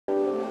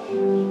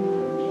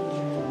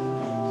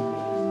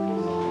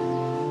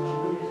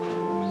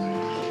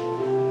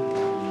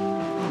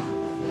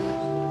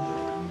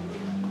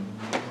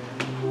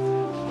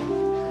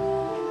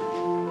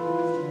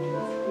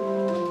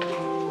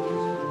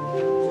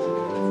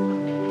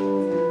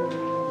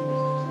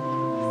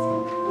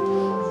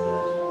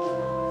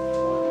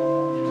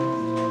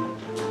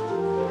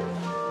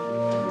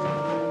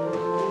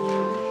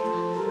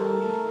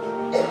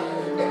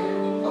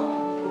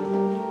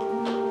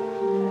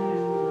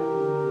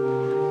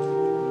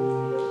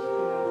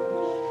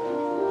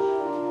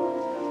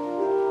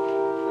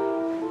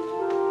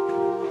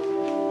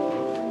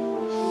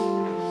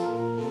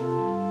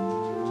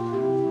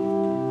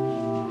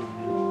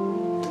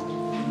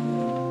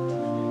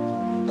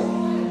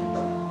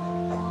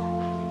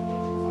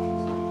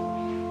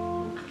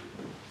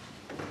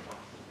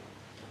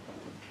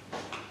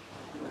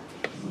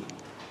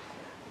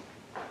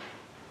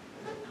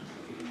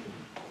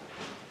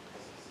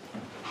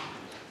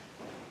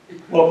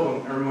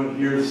Welcome everyone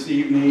here this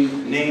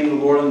evening. Name the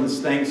Lord on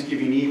this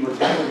Thanksgiving Eve. We're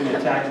going to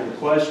tackle the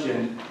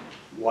question,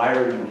 why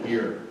are you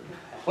here?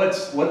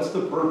 What's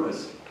the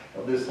purpose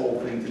of this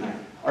whole thing tonight?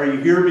 Are you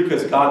here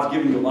because God's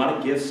given you a lot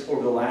of gifts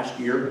over the last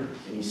year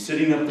and He's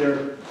sitting up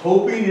there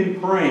hoping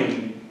and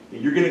praying that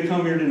you're going to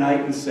come here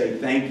tonight and say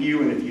thank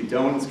you, and if you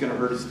don't, it's going to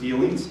hurt His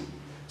feelings?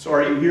 So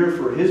are you here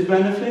for His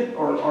benefit,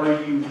 or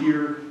are you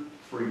here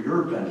for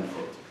your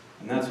benefit?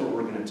 And that's what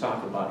we're going to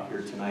talk about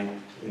here tonight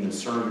in the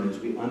sermon as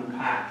we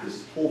unpack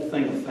this whole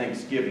thing of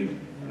Thanksgiving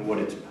and what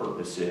its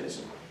purpose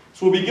is.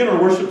 So we'll begin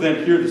our worship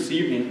then here this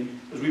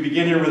evening as we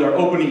begin here with our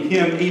opening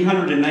hymn,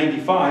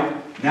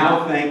 895,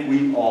 Now Thank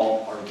We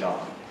All Our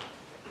God.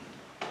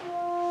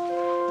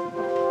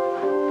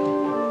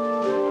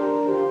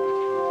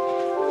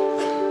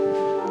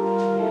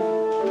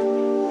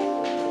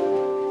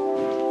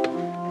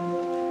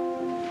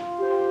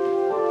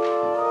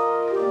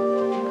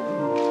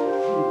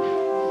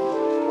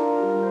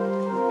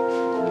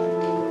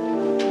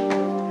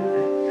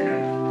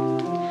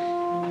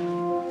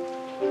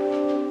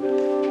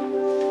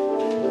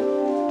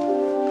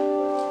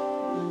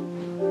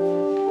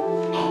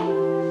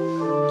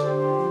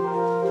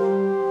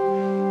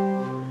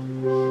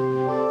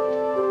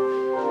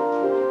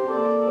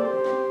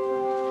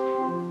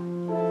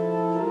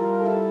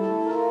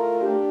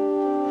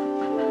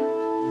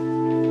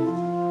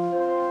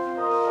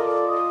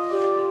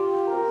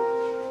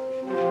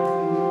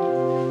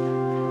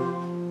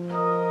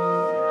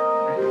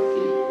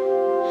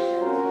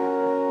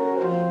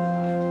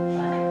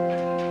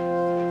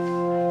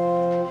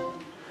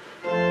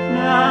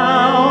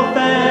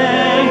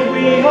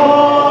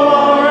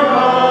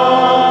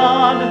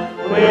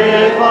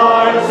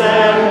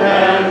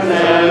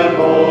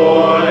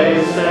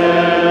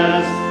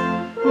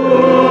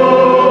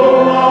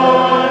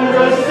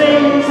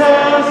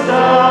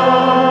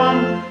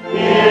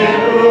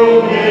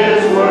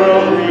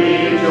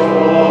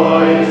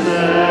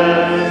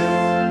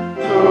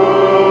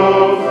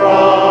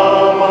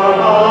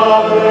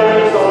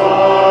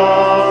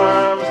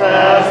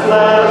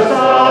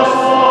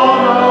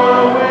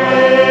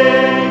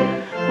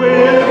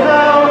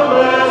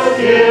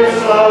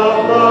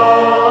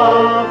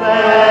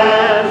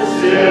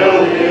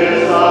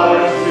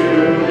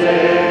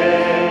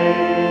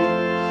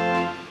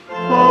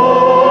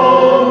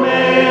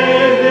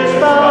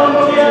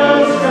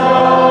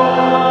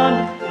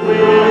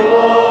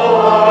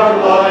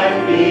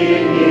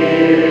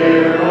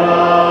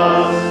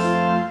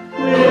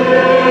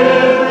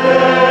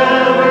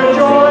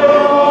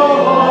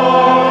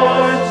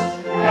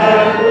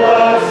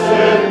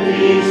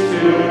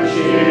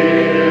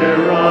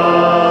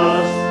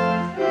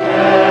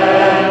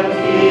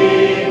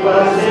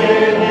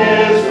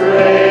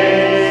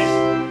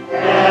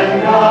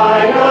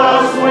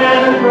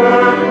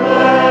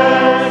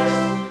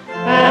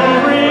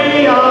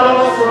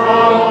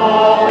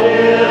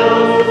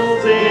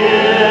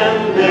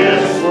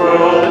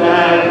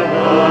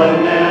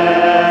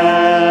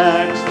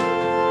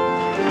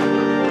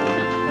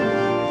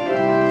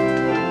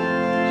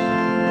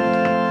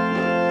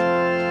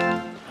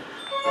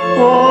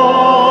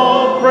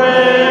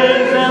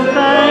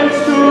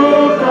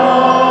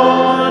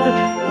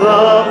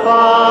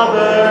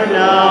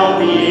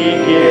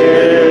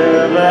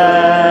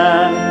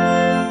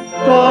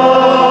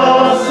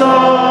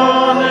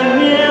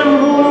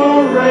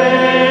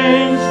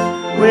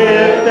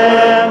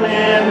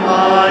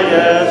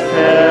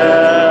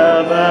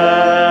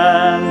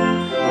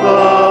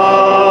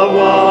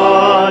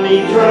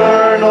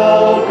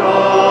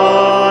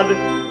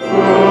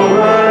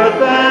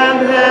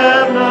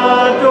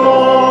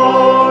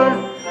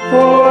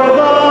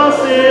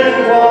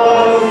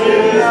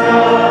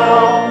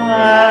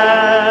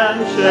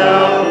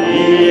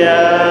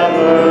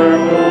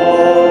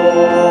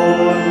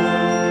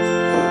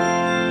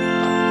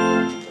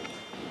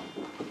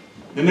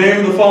 In the name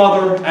of the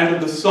Father, and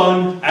of the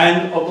Son,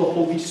 and of the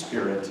Holy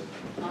Spirit.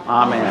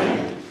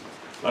 Amen.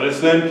 Let us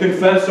then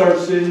confess our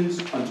sins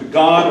unto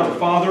God our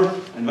Father.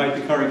 I invite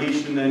the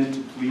congregation then to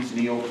please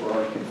kneel for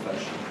our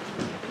confession.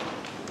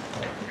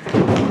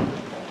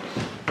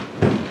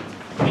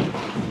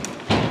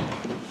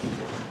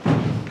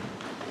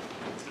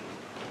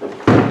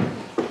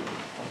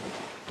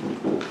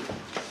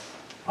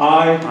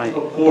 I,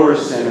 a poor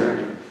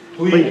sinner,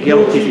 plead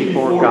guilty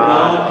before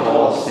God of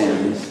all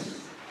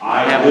sins.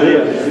 I have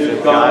lived as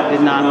if God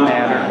did not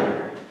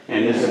matter,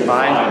 and as if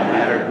I had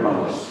mattered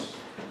most.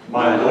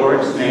 My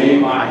Lord's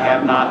name I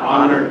have not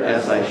honored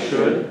as I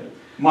should.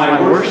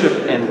 My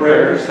worship and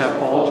prayers have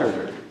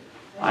faltered.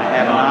 I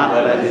have not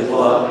let his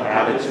love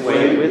have its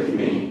way with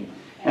me,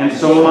 and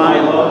so my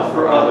love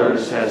for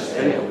others has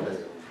failed.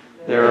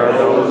 There are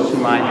those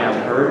whom I have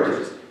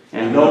hurt,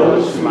 and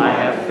those whom I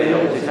have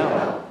failed to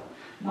help.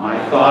 My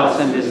thoughts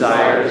and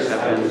desires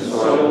have been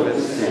soiled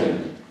with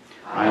sin.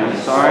 I am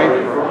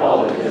sorry for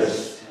all of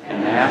this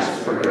and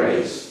ask for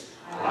grace.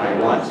 I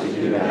want to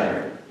do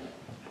better.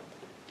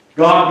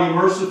 God be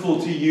merciful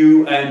to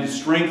you and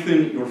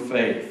strengthen your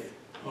faith.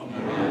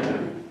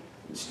 Amen.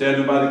 Instead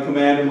and by the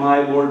command of my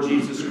Lord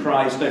Jesus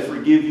Christ, I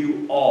forgive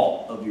you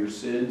all of your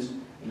sins.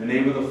 In the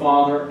name of the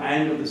Father,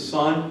 and of the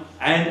Son,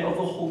 and of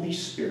the Holy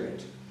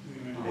Spirit.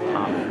 Amen.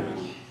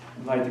 I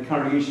invite the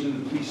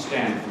congregation to please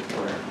stand for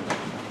prayer.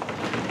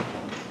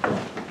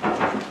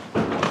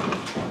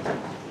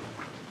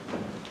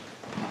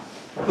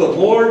 The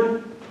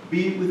Lord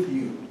be with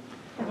you.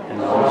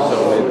 And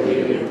also with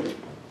you.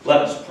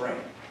 Let us pray.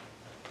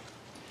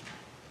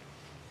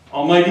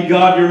 Almighty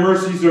God, your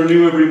mercies are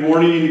new every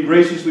morning, and you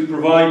graciously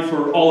provide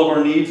for all of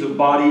our needs of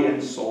body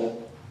and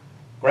soul.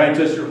 Grant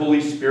us your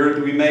Holy Spirit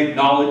that we may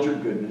acknowledge your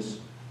goodness,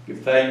 give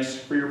thanks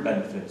for your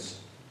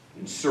benefits,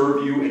 and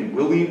serve you in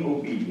willing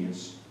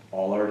obedience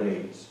all our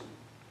days.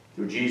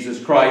 Through Jesus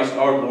Christ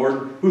our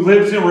Lord, who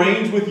lives and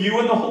reigns with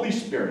you in the Holy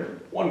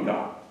Spirit, one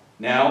God,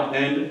 now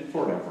and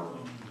forever.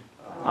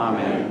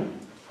 Amen.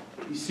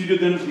 Be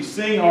seated then as we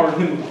sing our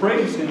hymn of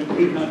praise, hymn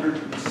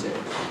 806.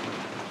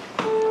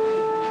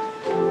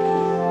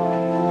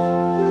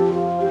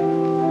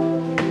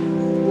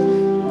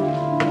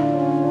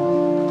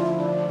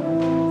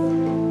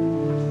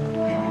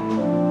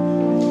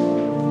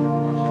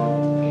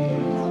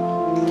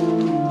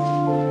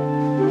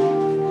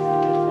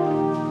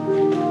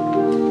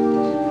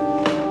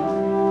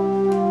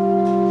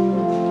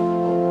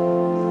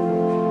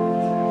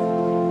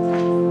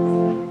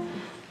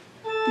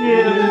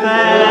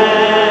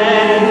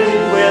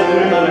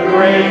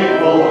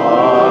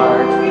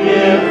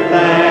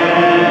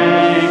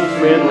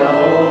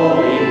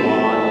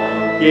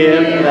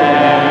 Give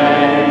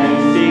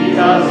thanks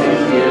because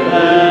he's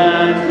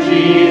given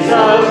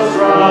Jesus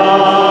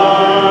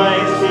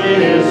Christ,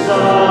 his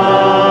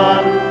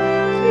Son.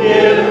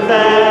 Give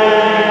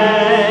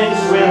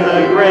thanks with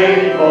a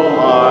grateful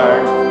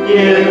heart.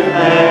 Give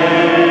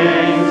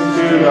thanks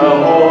to the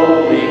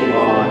Holy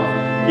One.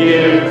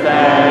 Give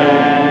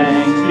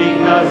thanks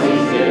because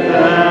he's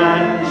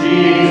given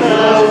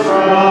Jesus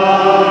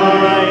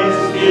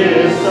Christ,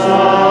 his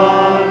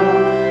Son.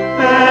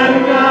 And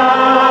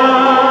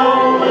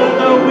now let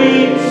the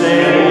weak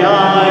say,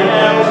 I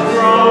am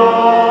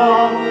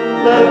strong.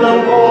 Let the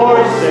poor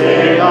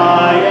say,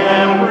 I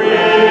am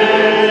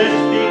rich,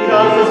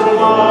 because of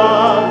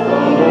what the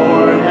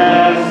Lord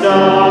has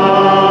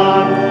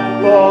done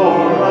for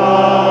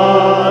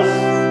us.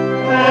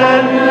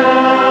 And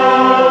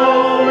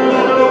now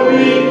let the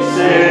weak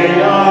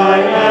say, I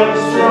am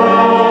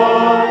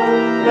strong.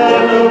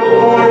 Let the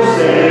poor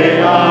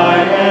say, I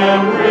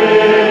am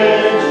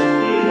rich,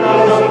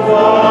 because of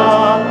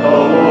what the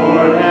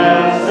Lord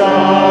has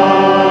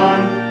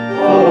done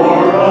for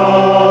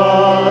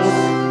us.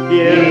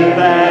 Give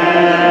thanks,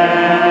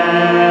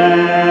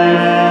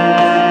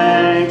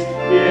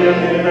 give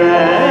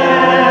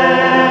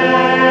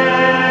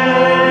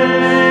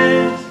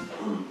thanks.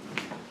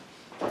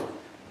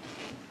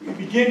 We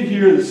begin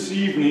here this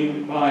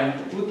evening by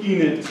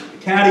looking at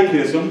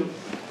Catechism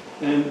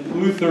and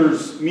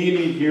Luther's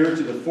meaning here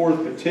to the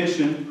fourth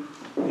petition.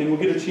 And we'll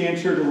get a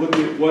chance here to look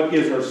at what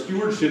is our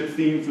stewardship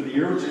theme for the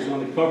year, which is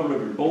on the cover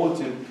of your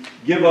bulletin.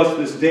 Give us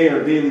this day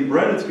our daily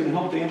bread. It's going to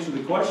help to answer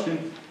the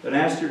question that I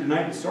asked here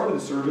tonight at the start of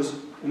the service,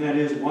 and that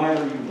is, why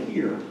are you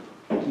here?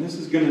 And this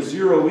is going to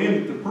zero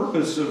in the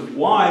purpose of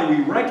why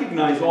we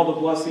recognize all the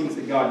blessings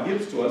that God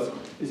gives to us,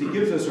 is He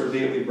gives us our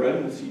daily bread,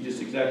 and we'll see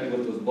just exactly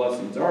what those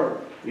blessings are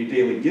that He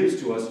daily gives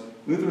to us.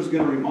 Luther's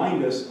going to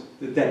remind us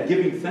that that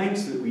giving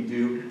thanks that we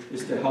do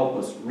is to help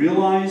us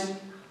realize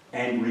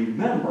and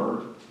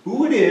remember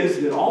who it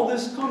is that all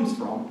this comes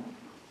from,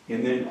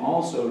 and then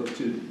also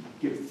to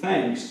give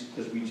thanks,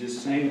 as we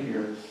just sang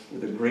here,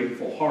 with a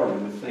grateful heart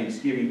and with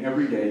thanksgiving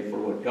every day for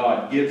what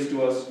God gives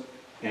to us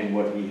and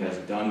what He has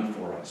done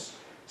for us.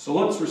 So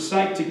let's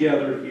recite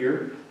together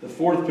here the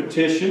fourth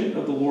petition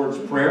of the Lord's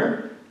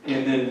Prayer,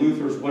 and then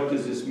Luther's what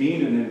does this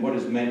mean, and then what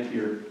is meant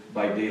here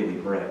by daily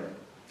bread.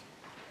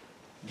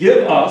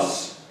 Give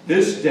us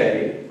this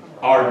day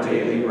our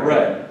daily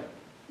bread.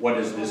 What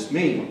does this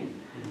mean?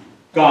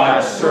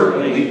 God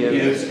certainly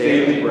gives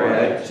daily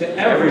bread to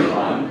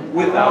everyone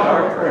without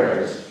our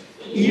prayers,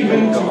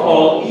 even to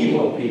all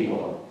evil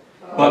people.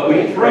 But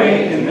we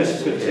pray in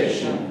this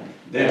petition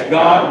that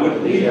God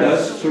would lead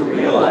us to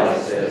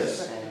realize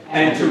this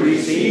and to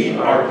receive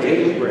our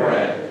daily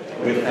bread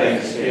with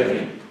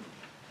thanksgiving.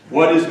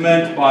 What is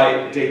meant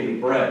by daily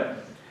bread?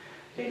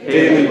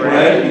 Daily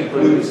bread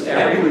includes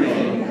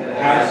everything that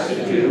has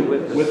to do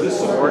with the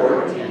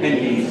support and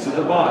needs of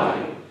the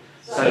body,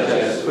 such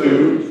as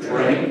food,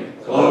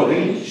 drink,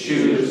 clothing,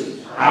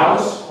 shoes,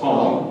 house,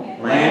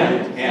 home,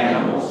 land,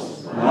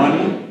 animals,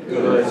 money,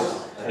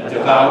 goods, a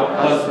devout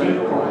husband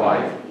or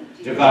wife,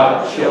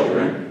 devout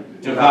children,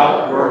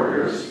 devout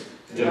workers,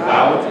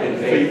 devout and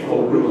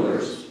faithful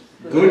rulers,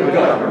 good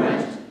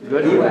government,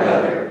 good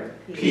weather,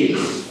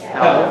 peace,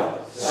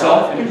 health,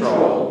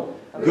 self-control,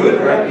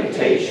 good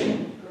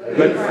reputation,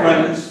 good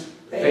friends,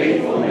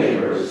 faithful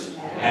neighbors,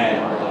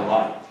 and the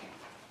like.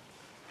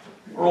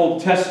 Our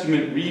Old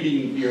Testament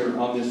reading here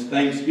on this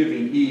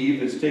Thanksgiving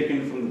Eve is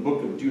taken from the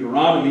book of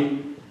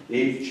Deuteronomy,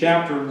 the 8th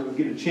chapter. We'll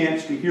get a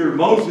chance to hear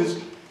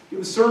Moses give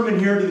a sermon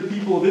here to the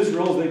people of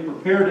Israel as they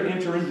prepare to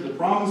enter into the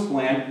promised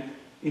land.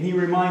 And he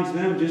reminds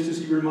them, just as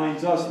he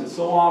reminds us, that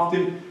so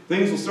often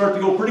things will start to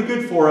go pretty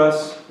good for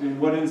us. And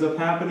what ends up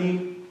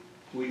happening?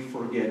 We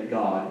forget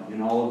God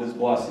and all of his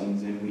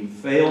blessings. And we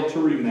fail to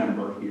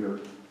remember here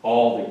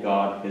all that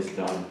God has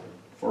done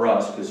for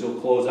us. Because he'll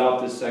close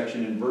out this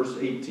section in verse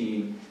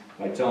 18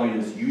 by telling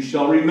us, you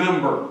shall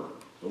remember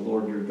the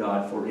Lord your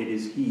God, for it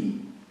is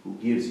he who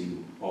gives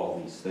you all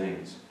these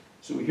things.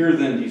 So we hear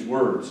then these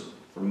words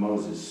from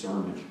Moses'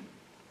 sermon.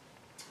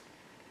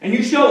 And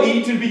you shall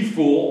eat and be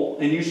full,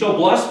 and you shall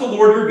bless the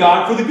Lord your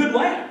God for the good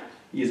land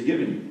he has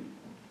given you.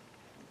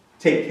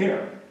 Take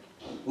care,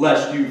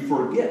 lest you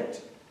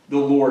forget the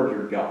Lord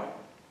your God,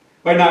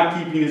 by not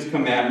keeping his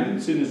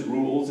commandments and his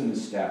rules and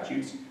his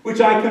statutes, which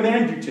I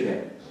command you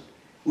today.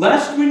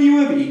 Lest when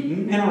you have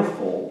eaten and are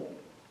full,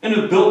 and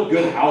have built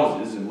good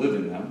houses and live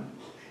in them,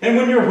 and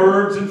when your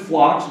herds and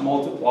flocks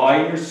multiply,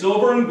 and your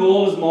silver and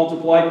gold is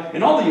multiplied,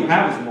 and all that you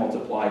have is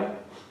multiplied,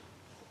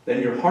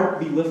 then your heart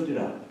be lifted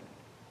up,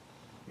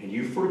 and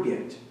you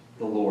forget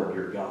the Lord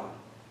your God,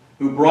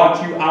 who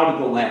brought you out of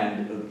the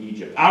land of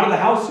Egypt, out of the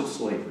house of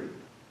slavery,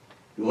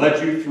 who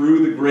led you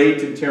through the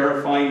great and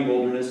terrifying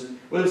wilderness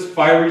with its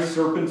fiery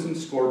serpents and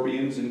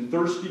scorpions and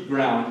thirsty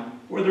ground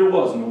where there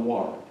was no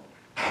water,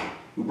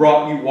 who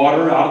brought you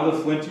water out of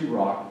the flinty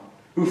rock,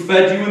 who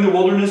fed you in the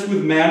wilderness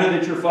with manna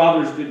that your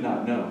fathers did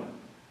not know,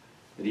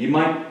 that he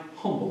might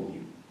humble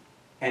you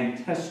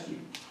and test you,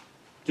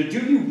 to do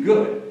you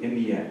good in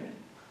the end.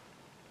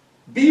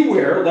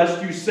 Beware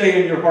lest you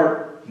say in your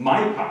heart,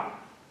 my power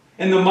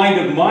and the might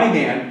of my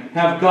hand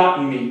have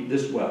gotten me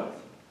this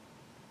wealth.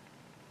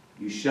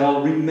 You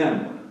shall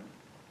remember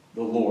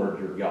the Lord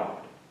your God,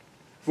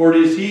 for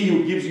it is he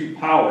who gives you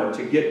power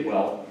to get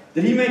wealth,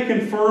 that he may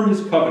confirm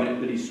his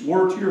covenant that he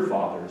swore to your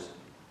fathers,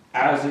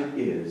 as it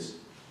is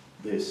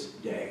this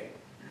day.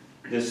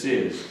 This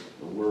is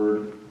the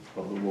word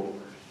of the Lord.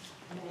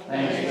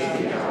 Thanks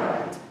be to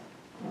God.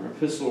 Our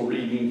epistle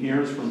reading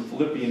here is from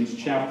Philippians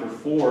chapter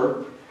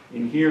 4.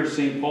 And here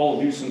St. Paul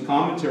will do some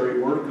commentary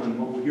work on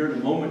what we'll hear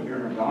in a moment here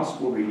in our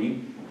gospel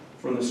reading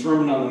from the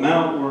Sermon on the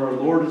Mount, where our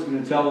Lord is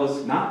going to tell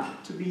us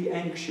not to be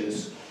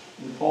anxious.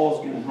 And Paul is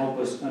going to help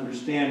us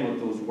understand what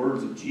those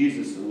words of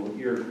Jesus that we'll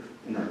hear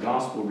in our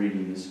gospel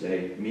reading this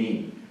day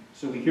mean.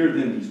 So we hear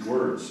then these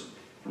words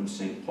from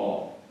St.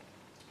 Paul.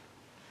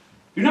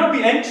 Do not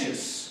be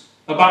anxious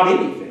about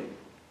anything,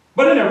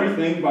 but in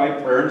everything by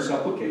prayer and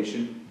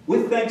supplication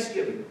with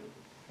thanksgiving.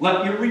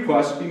 Let your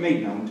requests be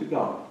made known to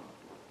God.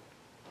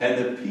 And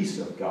the peace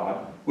of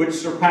God, which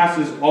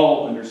surpasses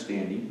all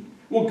understanding,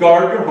 will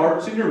guard your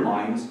hearts and your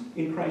minds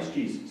in Christ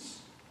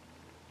Jesus.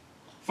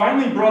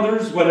 Finally,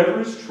 brothers,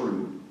 whatever is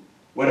true,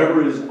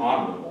 whatever is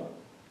honorable,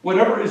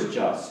 whatever is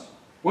just,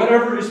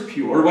 whatever is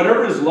pure,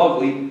 whatever is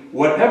lovely,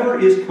 whatever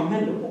is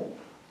commendable,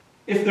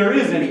 if there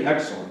is any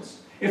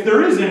excellence, if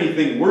there is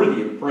anything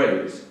worthy of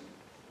praise,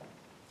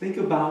 think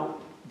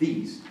about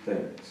these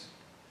things.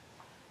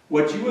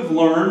 What you have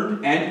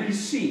learned and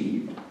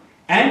received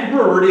and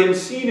heard and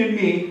seen in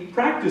me,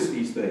 practice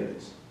these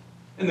things,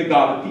 and the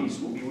God of peace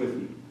will be with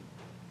you.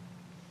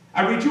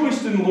 I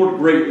rejoiced in the Lord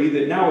greatly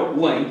that now at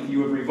length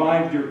you have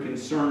revived your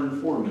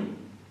concern for me.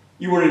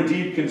 You were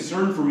indeed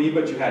concerned for me,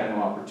 but you had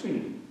no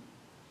opportunity.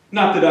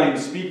 Not that I am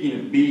speaking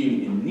of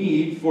being in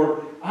need,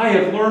 for I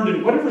have learned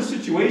in whatever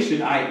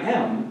situation I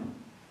am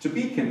to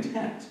be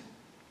content.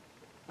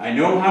 I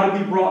know how to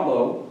be brought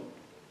low,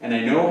 and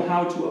I know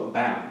how to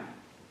abound.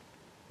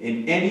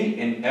 In any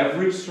and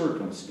every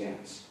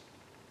circumstance,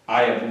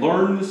 I have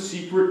learned the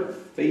secret of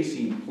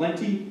facing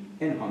plenty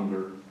and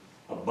hunger,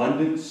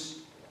 abundance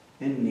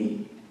and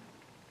need.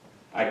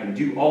 I can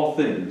do all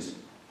things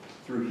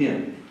through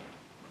him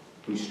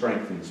who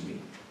strengthens me.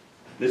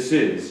 This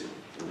is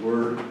the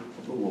word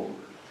of the Lord.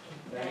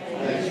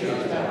 Thanks be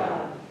to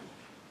God.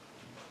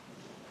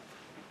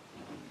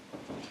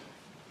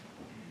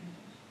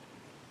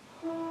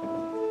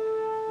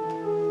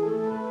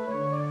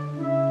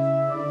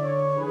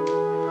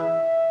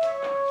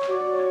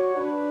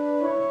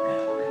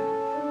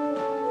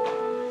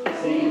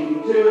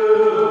 Sing to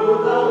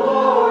the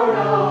Lord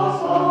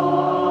of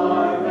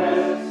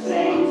harvest,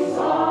 sing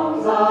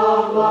songs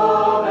of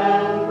love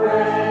and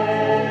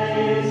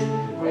praise,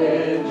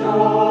 with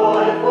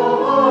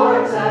joyful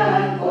hearts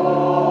and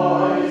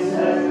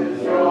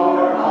voices, your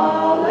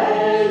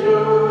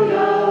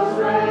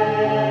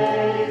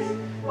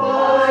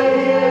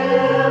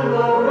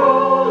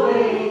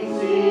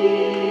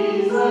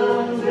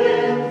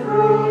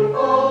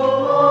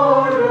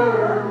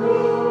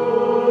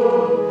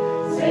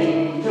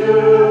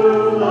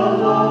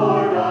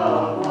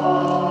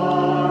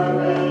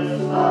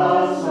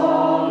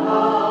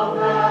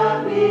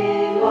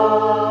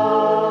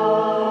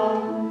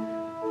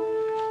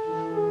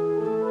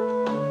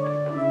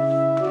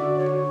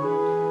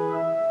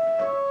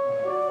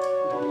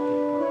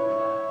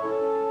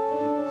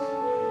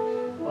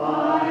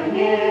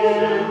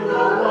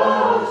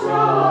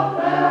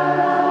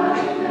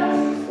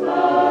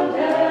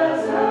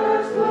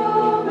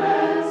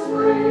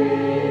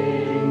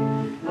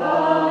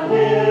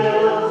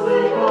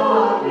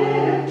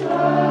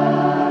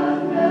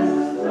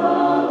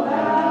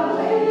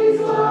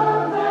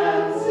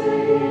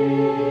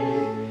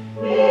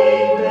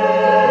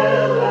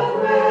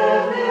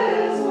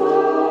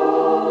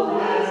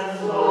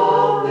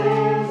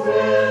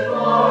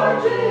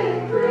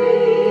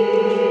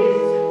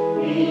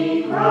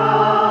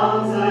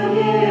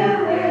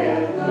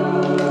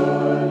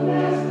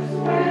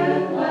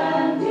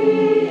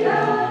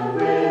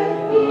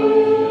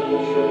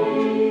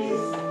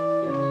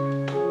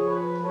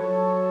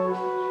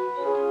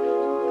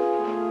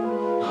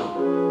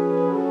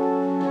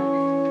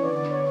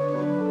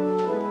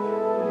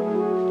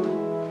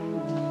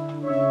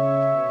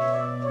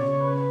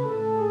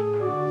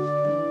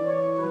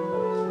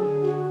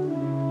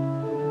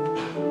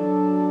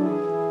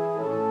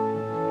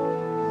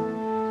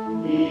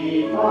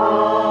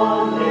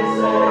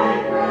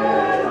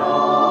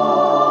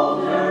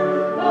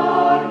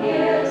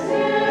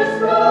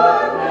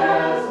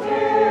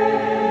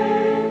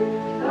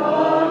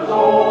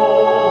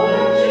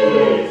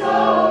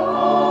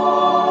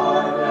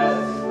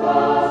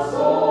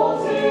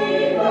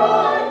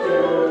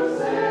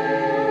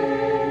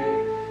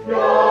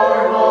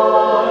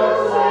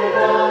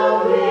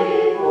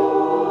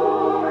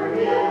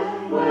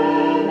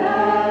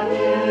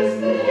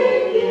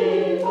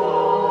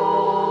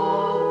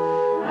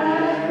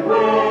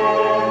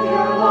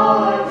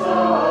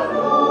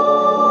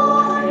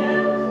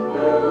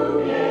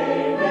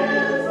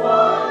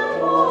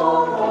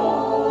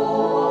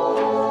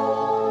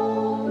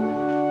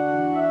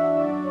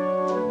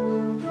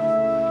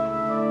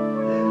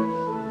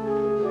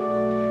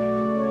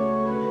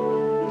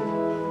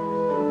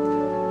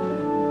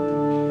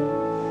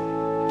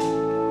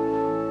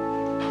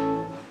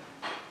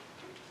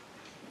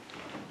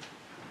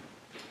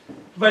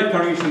invite the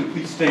congregation to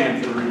please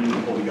stand for the reading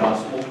of the Holy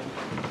Gospel.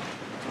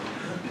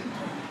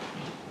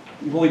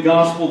 The Holy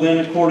Gospel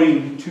then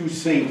according to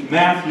St.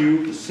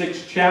 Matthew, the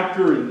 6th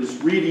chapter in this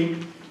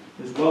reading,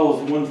 as well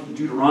as the one from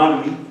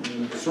Deuteronomy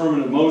and the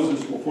Sermon of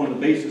Moses will form the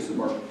basis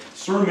of our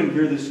sermon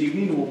here this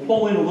evening. And we'll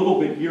pull in a little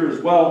bit here as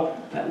well,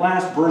 that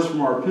last verse from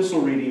our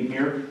epistle reading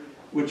here,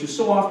 which is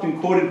so often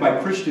quoted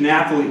by Christian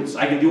athletes.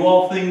 I can do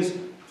all things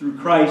through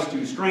Christ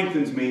who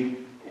strengthens me.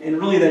 And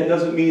really that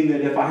doesn't mean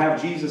that if I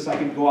have Jesus, I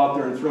can go out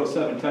there and throw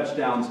 7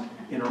 touchdowns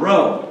in a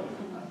row.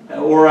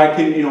 Or I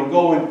can,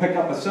 go and pick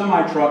up a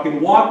semi-truck and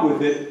walk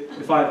with it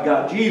if I've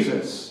got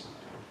Jesus.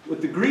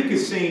 What the Greek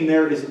is saying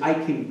there is I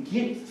can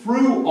get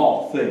through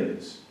all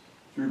things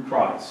through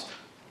Christ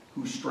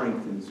who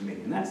strengthens me.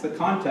 And that's the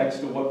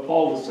context of what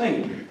Paul is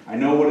saying. I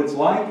know what it's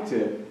like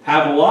to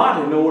have a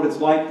lot. I know what it's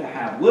like to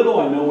have little.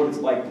 I know what it's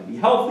like to be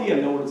healthy. I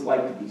know what it's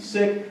like to be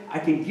sick. I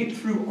can get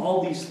through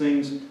all these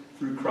things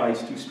through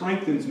Christ who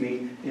strengthens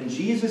me. And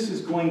Jesus is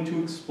going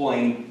to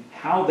explain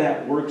how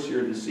that works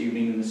here this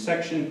evening in the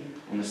section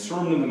on the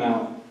Sermon on the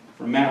Mount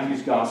from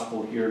Matthew's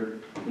Gospel here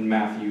in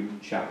Matthew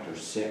chapter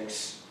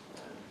 6,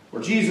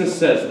 where Jesus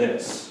says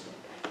this.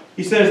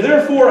 He says,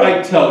 "Therefore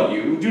I tell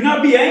you, do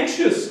not be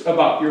anxious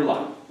about your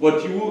life,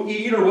 what you will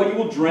eat or what you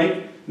will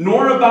drink,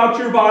 nor about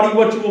your body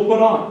what you will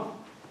put on.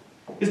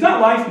 Is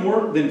not life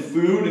more than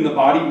food and the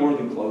body more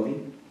than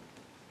clothing?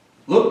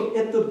 Look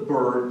at the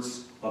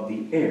birds of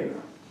the air.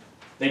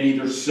 They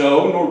neither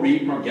sow nor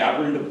reap nor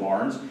gather into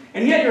barns,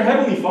 and yet your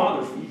heavenly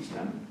Father feeds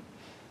them.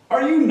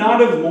 Are you not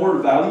of more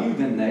value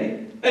than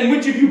they? And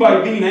which of you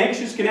by being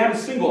anxious can add a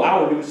single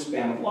hour to his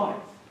span of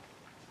life?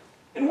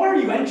 And why are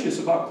you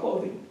anxious about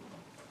clothing?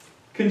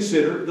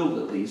 Consider the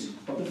lilies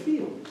of the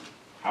field,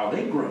 how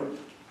they grow.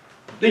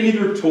 They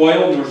neither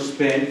toil nor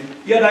spin,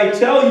 yet I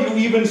tell you,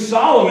 even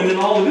Solomon in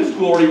all of his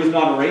glory was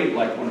not arrayed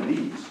like one of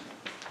these.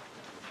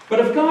 But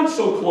if God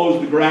so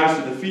clothes the grass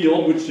of the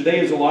field, which today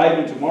is alive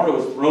and tomorrow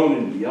is thrown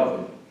into the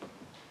oven,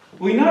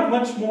 will he not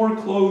much more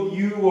clothe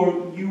you,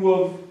 or you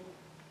of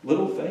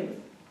little faith?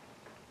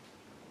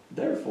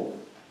 Therefore,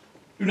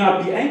 do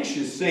not be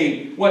anxious,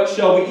 saying, what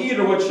shall we eat,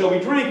 or what shall we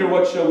drink, or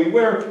what shall we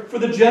wear? For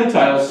the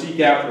Gentiles seek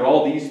after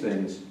all these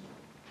things,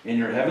 and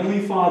your heavenly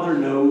Father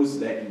knows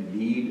that you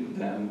need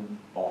them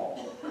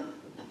all.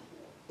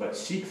 But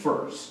seek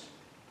first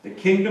the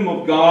kingdom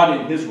of God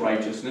and his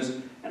righteousness,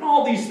 and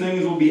all these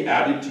things will be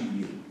added to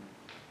you.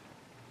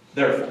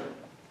 Therefore,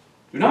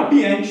 do not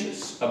be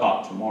anxious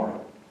about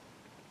tomorrow,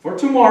 for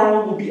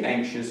tomorrow will be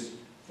anxious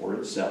for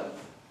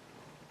itself.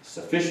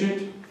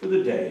 Sufficient for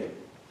the day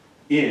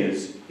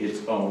is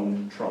its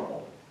own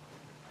trouble.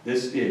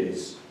 This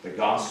is the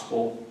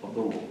gospel of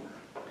the Lord.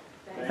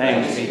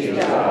 Thanks be to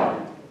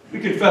God. We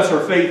confess our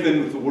faith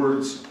in with the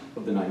words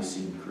of the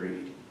Nicene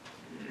Creed.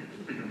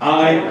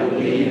 I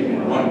believe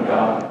in one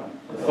God,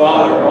 the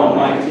Father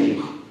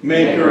Almighty,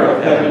 maker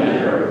of heaven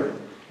and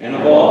earth, and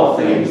of all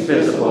things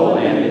visible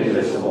and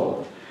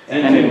invisible,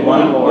 and in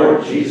one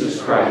Lord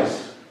Jesus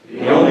Christ,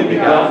 the only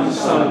begotten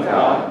Son of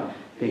God,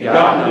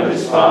 begotten of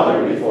his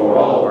Father before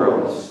all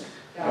worlds,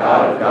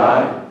 God of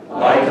God,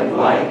 light of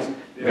light,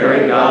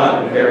 very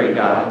God of very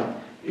God,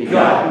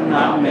 begotten,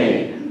 not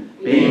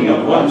made, being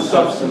of one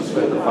substance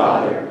with the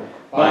Father,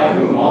 by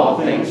whom all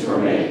things were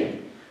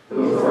made,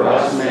 who for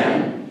us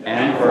men,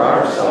 and for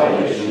our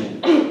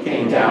salvation,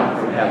 came down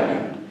from heaven,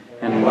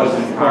 and was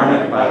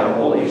incarnate by the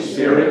Holy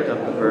Spirit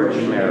of the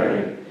Virgin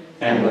Mary,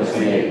 and was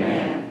made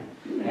man,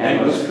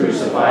 and was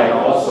crucified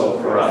also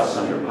for us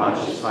under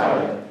Pontius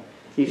Pilate.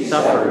 He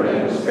suffered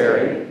and was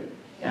buried,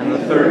 and the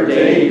third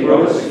day he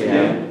rose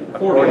again,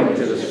 according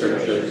to the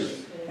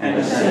Scriptures, and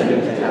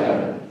ascended to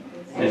heaven,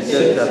 and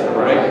sits at the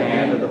right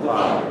hand of the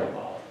Father.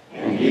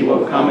 And he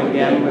will come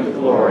again with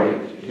glory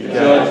to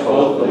judge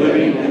both the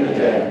living and the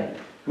dead,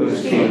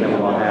 whose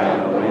kingdom will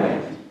have no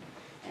end.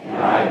 And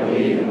I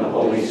believe in the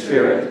Holy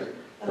Spirit,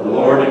 the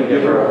Lord and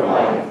giver of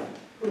life,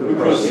 who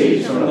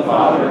proceeds from the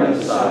Father and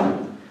the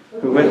Son,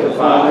 who with the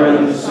Father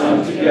and the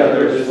Son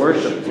together is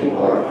worshipped and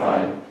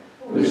glorified,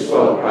 who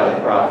spoke by the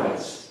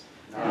prophets.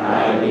 And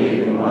I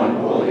believe in one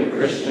holy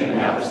Christian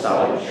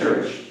apostolic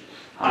church.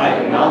 I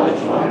acknowledge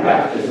one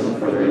baptism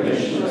for the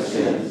remission of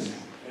sins,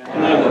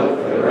 and I look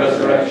for the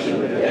resurrection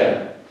of the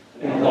dead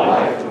and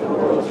life of the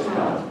world to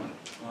come.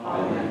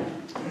 Amen.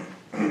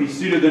 Be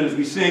seated then as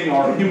we sing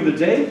our hymn of the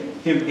day,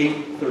 hymn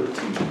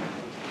 813.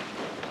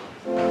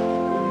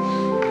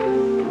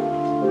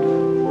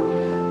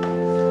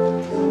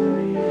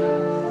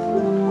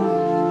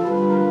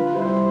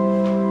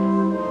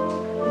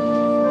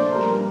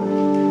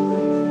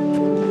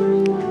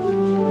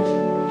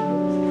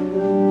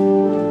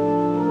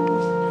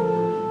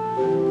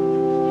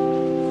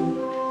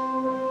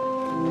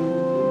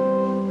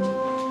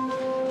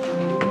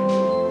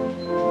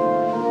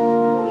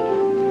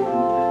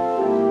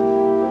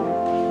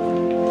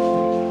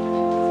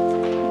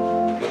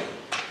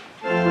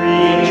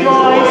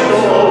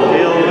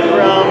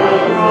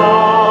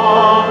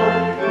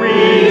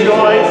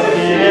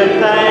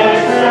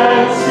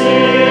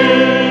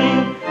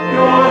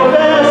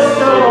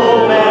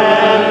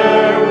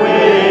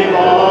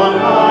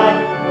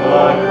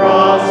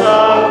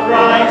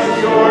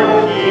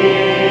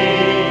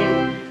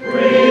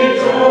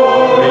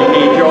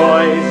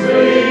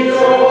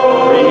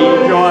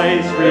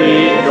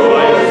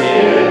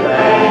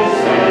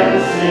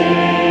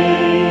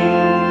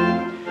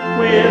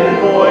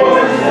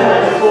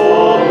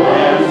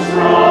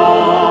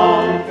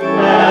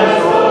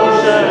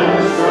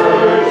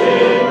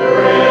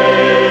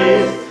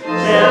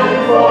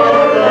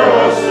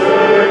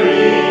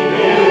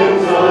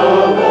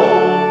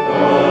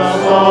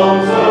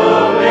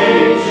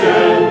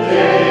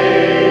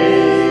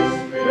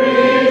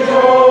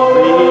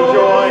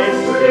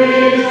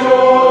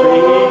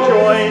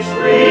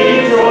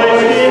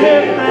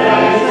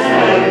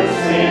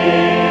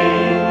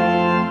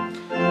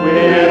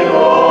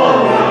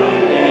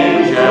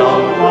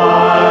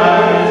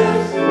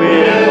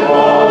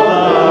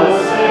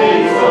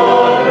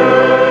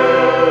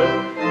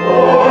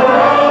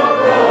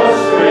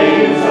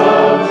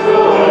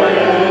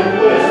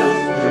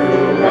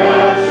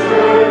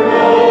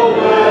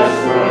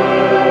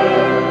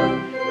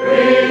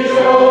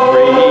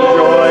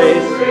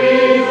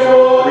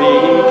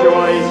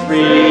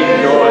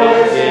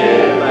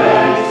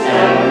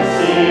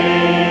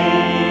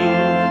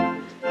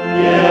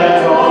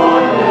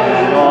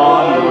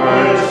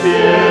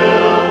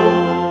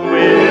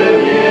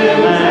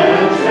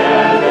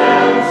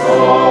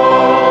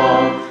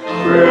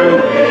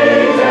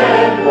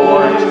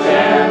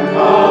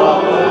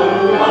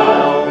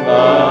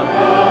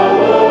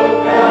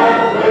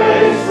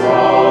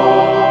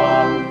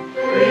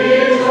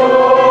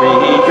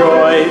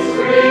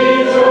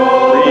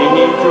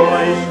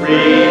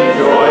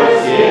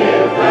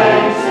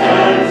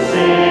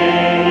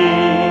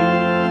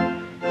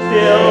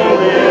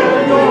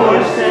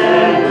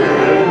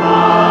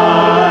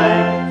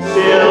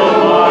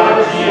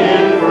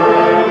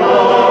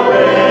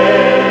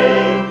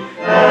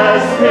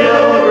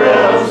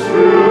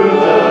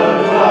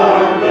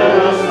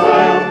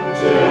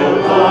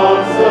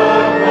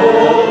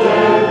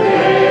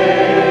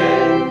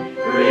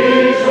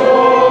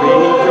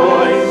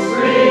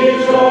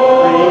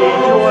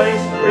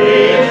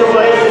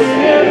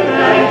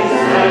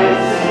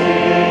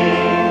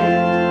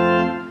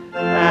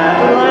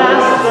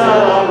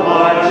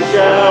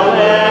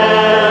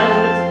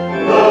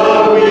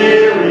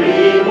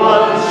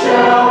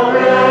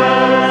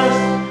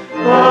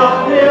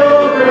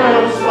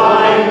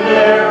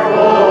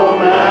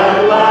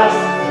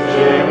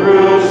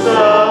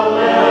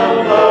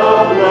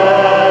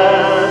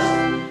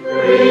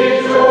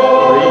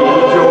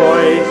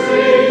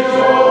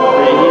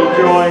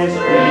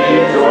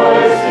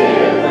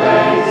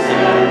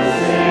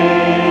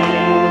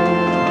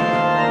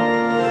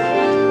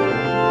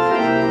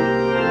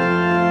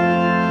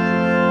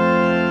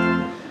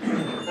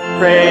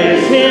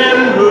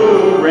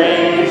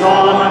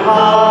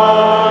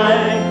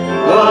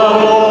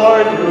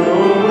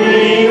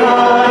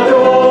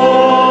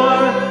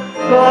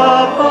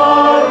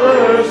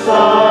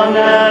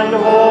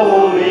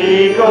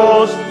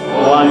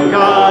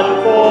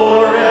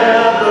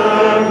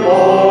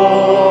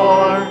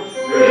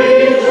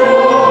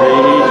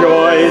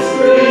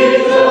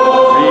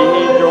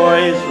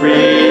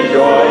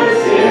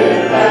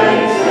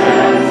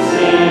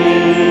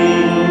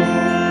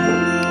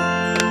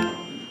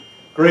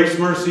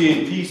 mercy,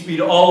 and peace be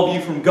to all of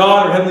you from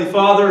God, our Heavenly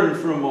Father, and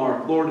from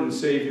our Lord and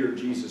Savior,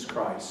 Jesus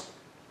Christ.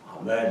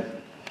 Amen.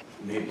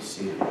 You may be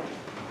seated.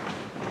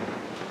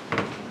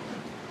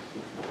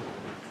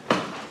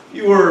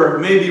 You were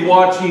maybe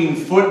watching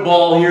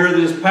football here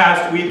this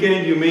past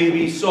weekend. You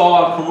maybe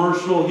saw a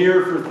commercial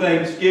here for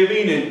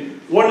Thanksgiving,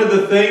 and one of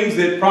the things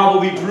that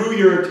probably drew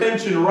your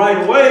attention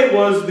right away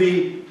was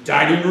the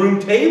dining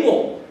room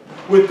table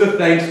with the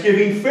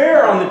Thanksgiving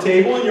fare on the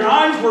table, and your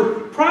eyes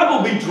were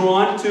probably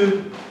drawn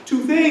to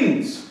two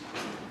things: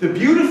 the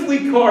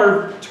beautifully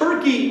carved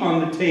turkey on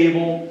the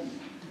table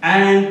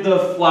and the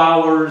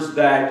flowers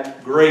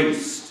that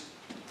graced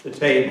the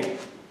table.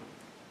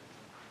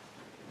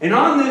 And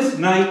on this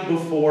night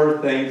before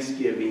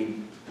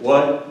Thanksgiving,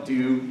 what do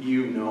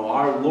you know?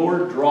 Our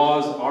Lord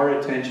draws our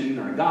attention in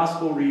our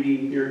gospel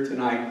reading here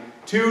tonight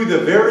to the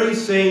very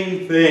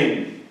same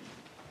thing: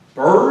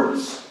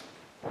 birds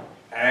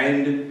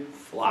and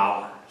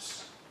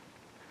flowers.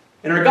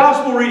 In our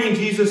gospel reading,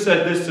 Jesus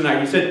said this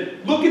tonight. He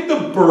said, "Look at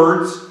the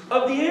birds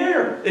of the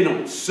air. They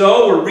don't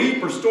sow or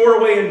reap or store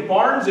away in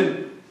barns,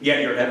 and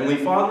yet your heavenly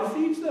Father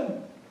feeds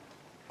them.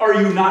 Are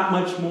you not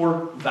much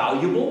more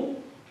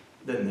valuable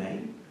than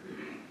they?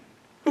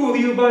 Who of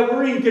you, by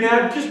worrying, can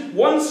add just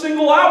one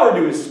single hour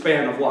to his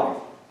span of life?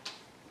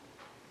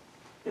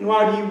 And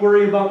why do you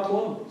worry about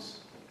clothes?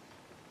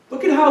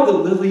 Look at how the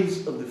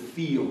lilies of the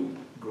field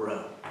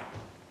grow.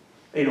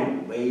 They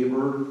don't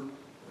labor, or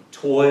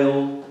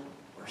toil,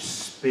 or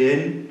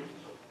spin.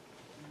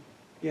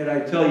 Yet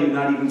I tell you,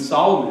 not even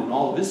Solomon in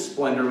all of his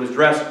splendor was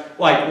dressed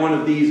like one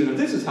of these. And if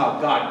this is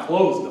how God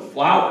clothes the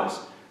flowers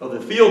of the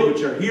field,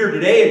 which are here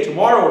today and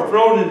tomorrow are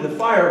thrown into the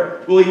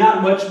fire, will he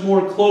not much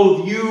more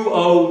clothe you,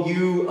 O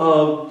you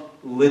of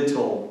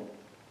little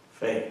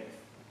faith?"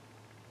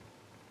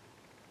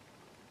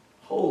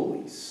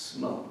 Holy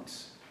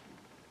smokes.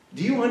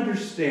 Do you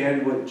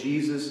understand what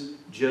Jesus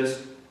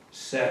just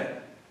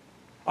said?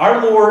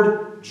 Our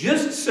Lord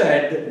just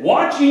said that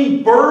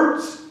watching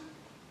birds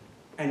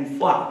and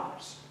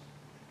flowers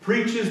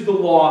preaches the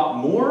law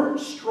more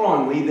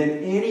strongly than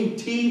any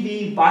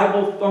TV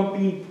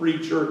Bible-thumping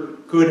preacher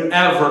could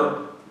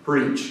ever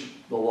preach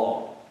the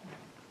law.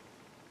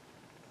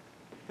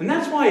 And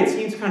that's why it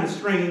seems kind of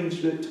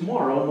strange that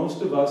tomorrow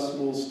most of us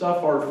will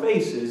stuff our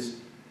faces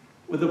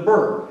with a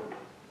bird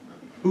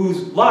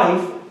whose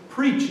life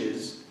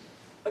preaches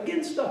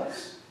against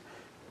us.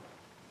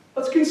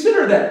 Let's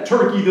consider that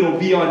turkey that'll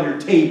be on your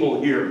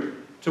table here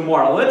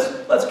tomorrow.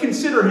 Let's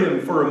consider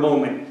him for a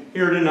moment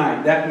here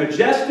tonight. That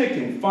majestic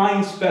and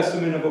fine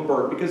specimen of a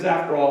bird. Because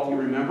after all, if you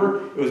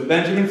remember, it was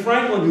Benjamin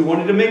Franklin who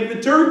wanted to make the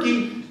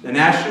turkey the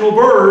national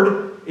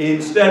bird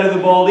instead of the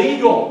bald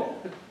eagle.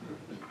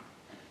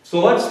 So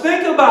let's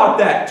think about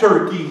that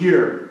turkey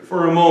here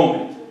for a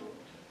moment.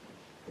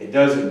 It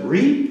doesn't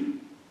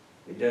reap.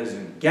 It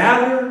doesn't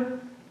gather.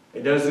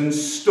 It doesn't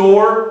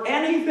store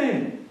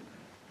anything.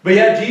 But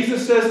yet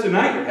Jesus says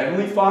tonight, your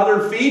heavenly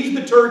Father feeds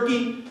the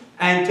turkey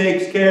and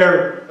takes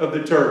care of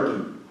the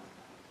turkey.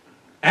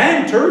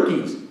 And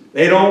turkeys,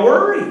 they don't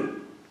worry.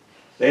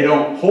 They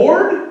don't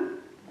hoard,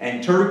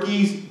 and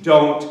turkeys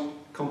don't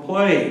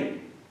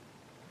complain.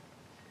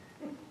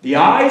 The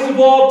eyes of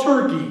all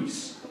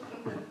turkeys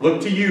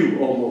look to you,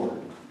 O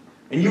Lord,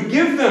 and you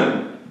give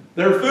them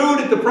their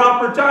food at the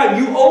proper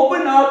time. You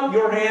open up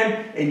your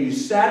hand and you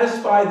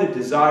satisfy the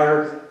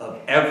desire of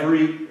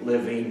every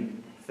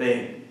living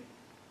thing.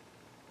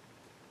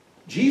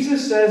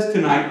 Jesus says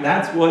tonight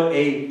that's what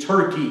a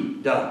turkey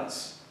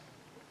does.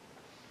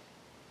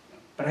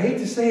 But I hate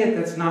to say it,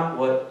 that's not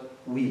what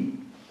we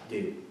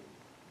do.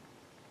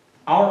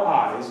 Our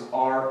eyes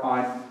are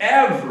on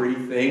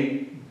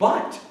everything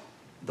but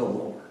the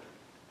Lord.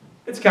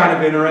 It's kind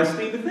of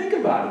interesting to think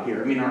about it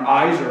here. I mean, our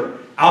eyes are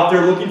out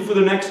there looking for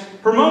the next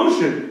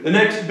promotion, the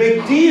next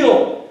big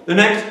deal, the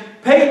next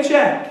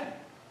paycheck.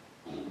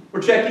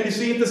 We're checking to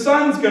see if the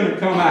sun's going to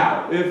come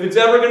out, if it's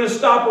ever going to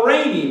stop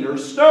raining or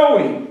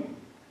snowing.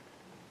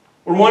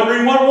 We're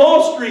wondering what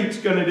Wall Street's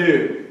going to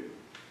do.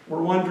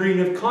 We're wondering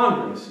if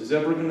Congress is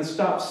ever going to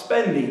stop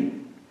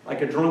spending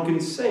like a drunken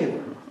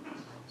sailor.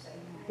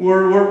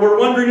 We're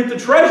wondering if the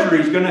Treasury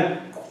is going to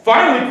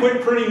finally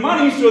quit printing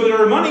money so that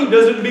our money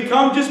doesn't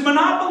become just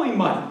monopoly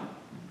money.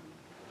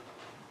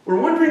 We're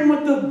wondering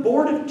what the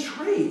Board of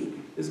Trade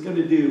is going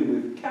to do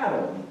with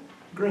cattle and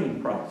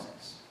grain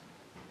prices.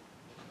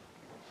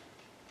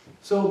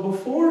 So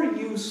before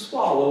you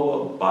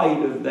swallow a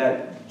bite of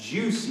that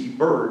juicy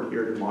bird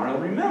here tomorrow,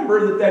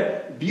 remember that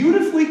that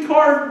beautifully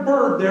carved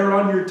bird there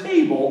on your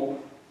table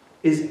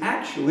is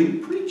actually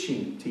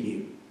preaching to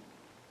you.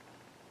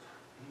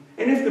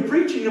 And if the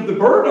preaching of the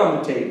bird on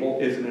the table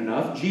isn't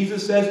enough,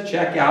 Jesus says,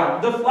 check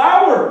out the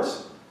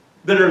flowers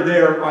that are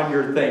there on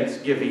your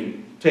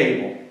Thanksgiving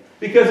table.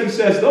 Because he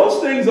says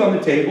those things on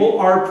the table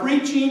are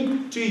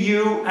preaching to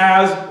you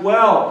as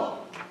well.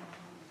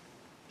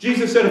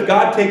 Jesus said if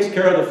God takes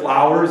care of the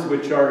flowers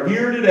which are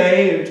here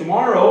today and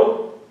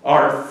tomorrow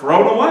are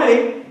thrown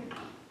away,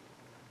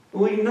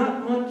 will he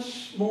not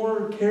much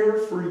more care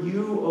for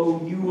you,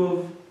 O you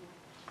of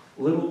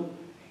little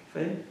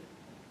faith?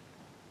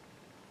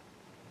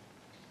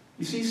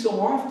 You see, so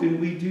often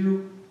we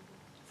do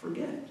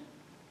forget.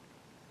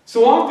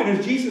 So often,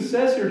 as Jesus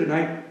says here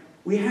tonight,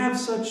 we have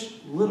such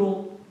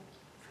little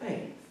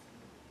faith.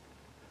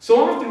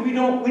 So often we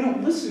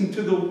don't listen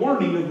to the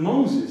warning of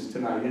Moses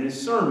tonight in his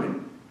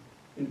sermon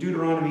in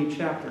Deuteronomy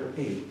chapter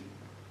 8.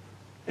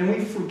 And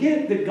we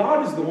forget that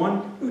God is the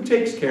one who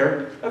takes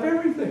care of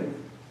everything.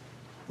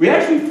 We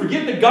actually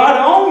forget that God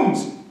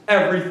owns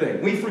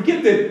everything. We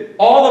forget that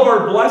all of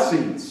our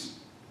blessings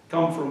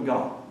come from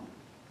God.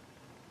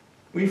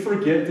 We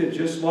forget that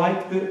just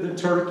like the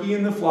turkey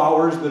and the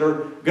flowers that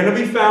are going to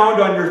be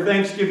found on your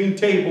Thanksgiving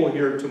table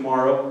here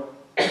tomorrow,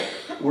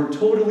 we're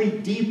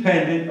totally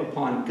dependent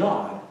upon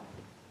God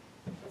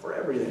for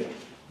everything.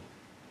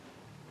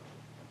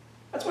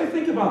 That's why I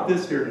think about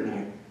this here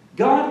tonight.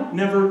 God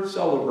never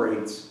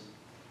celebrates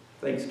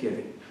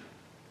Thanksgiving.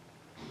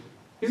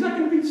 He's not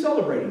going to be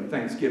celebrating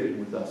Thanksgiving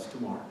with us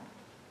tomorrow.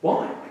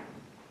 Why?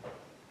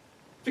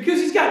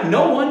 Because He's got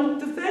no one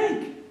to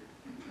thank.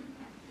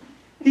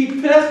 He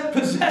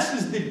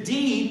possesses the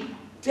deed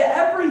to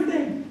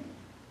everything.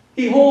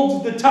 He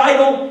holds the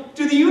title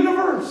to the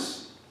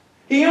universe.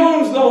 He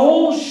owns the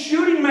whole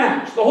shooting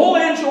match, the whole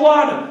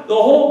enchilada, the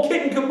whole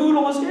kit and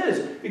caboodle is His.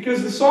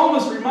 Because the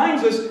psalmist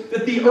reminds us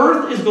that the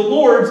earth is the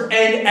Lord's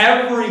and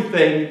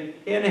everything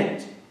in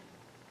it.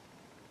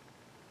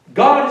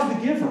 God is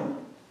the giver.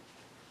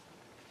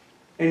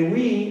 And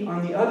we,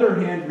 on the other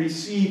hand,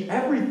 receive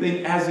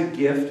everything as a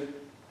gift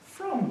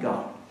from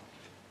God.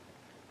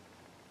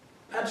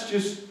 That's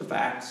just the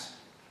facts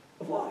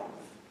of life.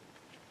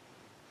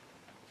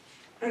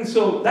 And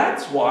so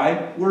that's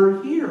why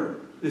we're here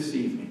this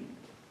evening.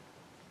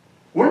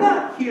 We're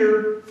not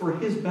here for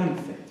His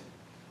benefit.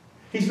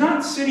 He's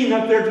not sitting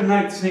up there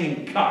tonight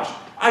saying, gosh,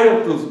 I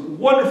hope those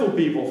wonderful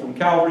people from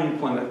Calvary and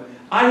Plymouth,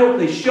 I hope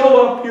they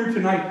show up here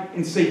tonight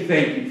and say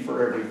thank you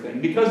for everything.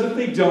 Because if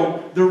they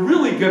don't, they're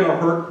really going to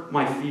hurt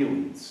my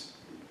feelings.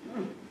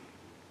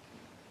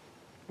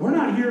 We're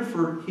not here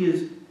for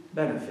His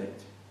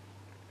benefit.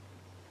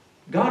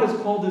 God has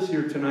called us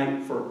here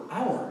tonight for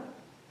our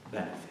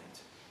benefit.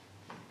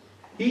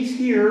 He's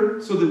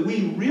here so that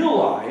we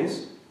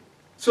realize,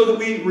 so that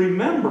we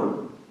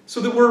remember,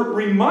 so that we're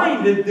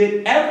reminded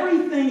that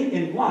everything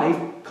in life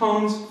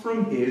comes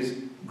from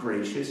His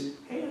gracious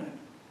hand.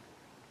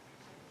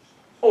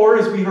 Or,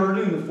 as we heard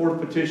in the fourth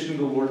petition of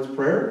the Lord's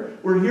Prayer,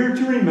 we're here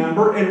to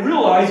remember and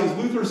realize, as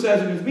Luther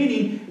says in his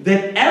meeting,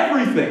 that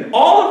everything,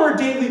 all of our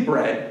daily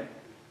bread,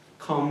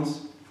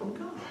 comes from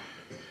God.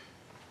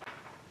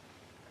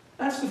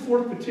 That's the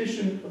fourth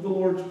petition of the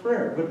Lord's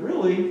Prayer. But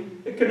really,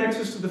 it connects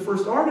us to the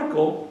first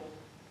article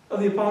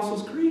of the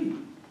Apostles' Creed.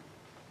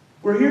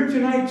 We're here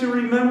tonight to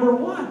remember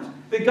what?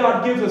 That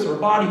God gives us our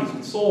bodies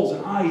and souls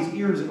and eyes,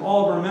 ears, and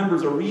all of our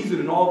members, our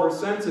reason and all of our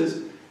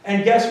senses.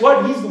 And guess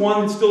what? He's the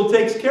one that still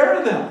takes care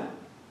of them.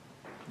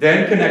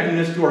 Then, connecting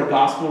this to our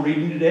gospel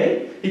reading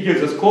today, He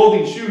gives us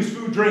clothing, shoes,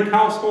 food, drink,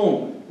 house,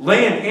 home,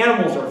 land,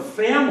 animals, our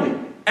family,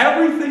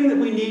 everything that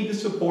we need to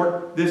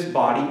support this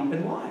body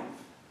and life.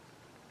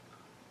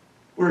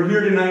 We're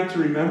here tonight to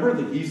remember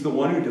that He's the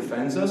one who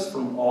defends us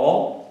from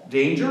all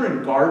danger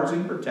and guards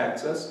and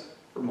protects us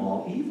from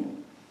all evil.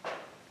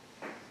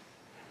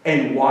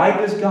 And why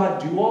does God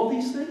do all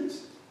these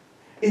things?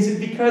 Is it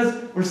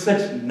because we're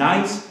such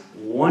nice,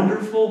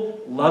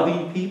 wonderful,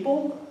 loving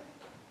people?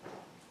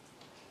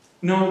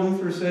 No,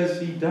 Luther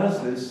says He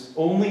does this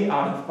only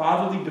out of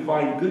fatherly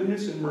divine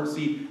goodness and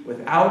mercy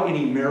without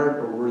any merit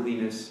or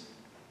worthiness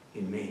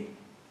in me.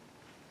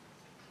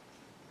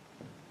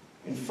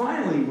 And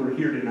finally, we're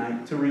here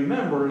tonight to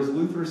remember, as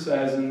Luther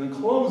says in the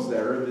close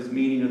there of his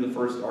meaning of the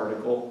first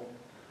article,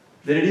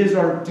 that it is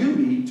our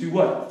duty to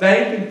what?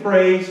 Thank and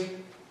praise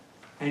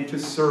and to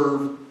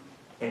serve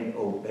and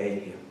obey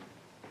Him.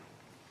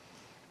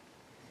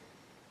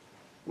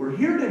 We're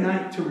here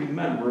tonight to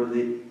remember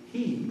that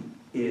He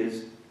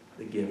is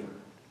the giver.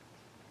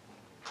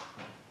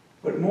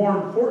 But more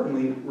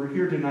importantly, we're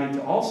here tonight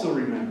to also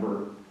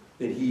remember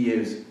that He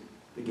is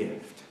the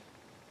gift.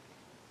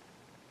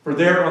 For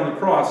there on the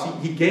cross,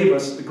 He gave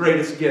us the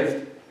greatest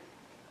gift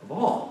of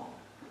all.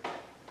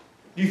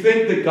 Do you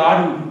think that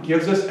God who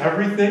gives us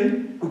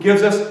everything, who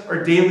gives us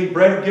our daily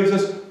bread, who gives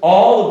us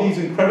all of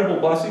these incredible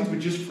blessings, would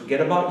just forget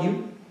about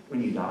you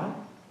when you die?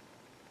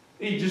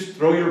 You just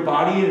throw your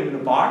body in a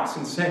box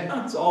and say,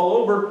 oh, it's all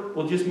over,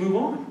 we'll just move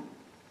on.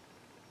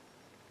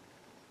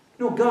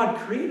 No, God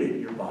created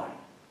your body.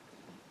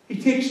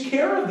 He takes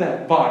care of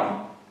that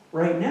body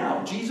right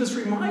now. Jesus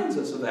reminds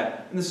us of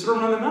that in the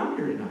Sermon on the Mount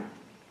here tonight.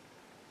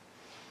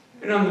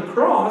 And on the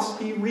cross,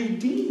 He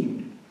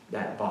redeemed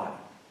that body.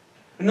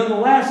 And on the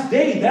last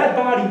day, that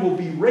body will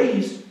be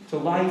raised to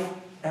life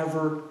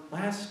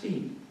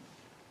everlasting.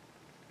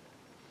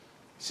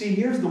 See,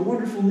 here's the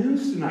wonderful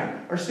news tonight.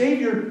 Our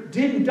Savior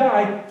didn't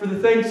die for the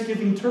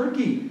Thanksgiving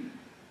turkey.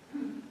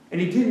 And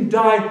He didn't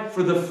die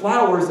for the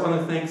flowers on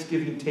the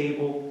Thanksgiving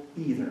table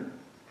either.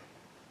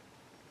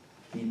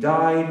 He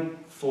died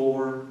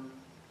for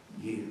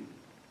you.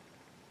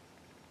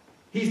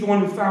 He's the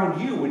one who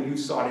found you when you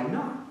sought Him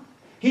not.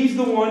 He's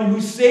the one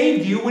who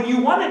saved you when you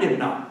wanted Him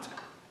not.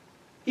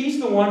 He's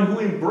the one who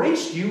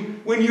embraced you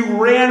when you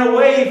ran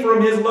away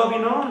from His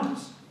loving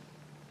arms.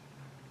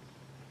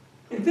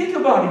 And think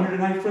about it here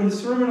tonight from the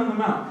Sermon on the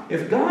Mount.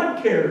 If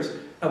God cares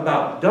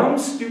about dumb,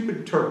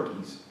 stupid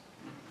turkeys,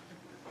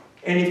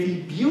 and if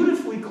He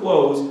beautifully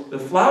clothes the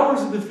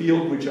flowers of the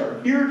field, which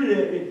are here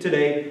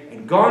today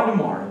and gone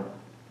tomorrow,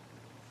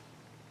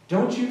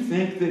 don't you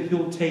think that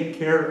He'll take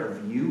care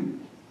of you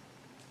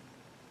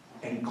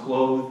and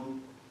clothe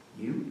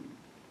you?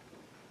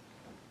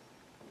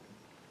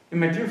 And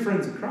my dear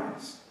friends in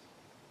Christ,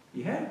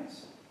 He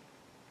has.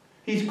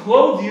 He's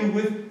clothed you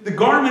with the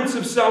garments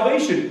of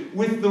salvation,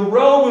 with the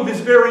robe of His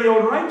very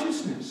own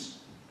righteousness.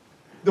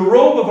 The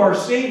robe of our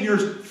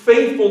Savior's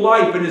faithful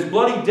life and His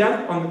bloody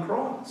death on the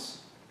cross.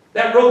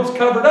 That robe's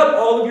covered up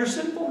all of your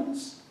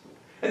sinfulness.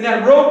 And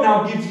that robe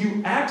now gives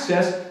you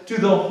access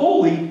to the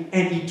holy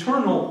and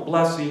eternal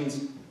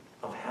blessings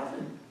of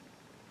heaven.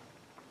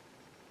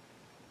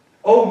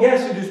 Oh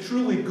yes, it is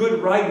truly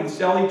good, right, and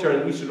salutary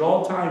that we should at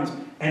all times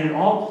and in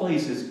all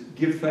places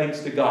give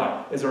thanks to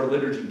God, as our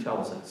liturgy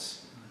tells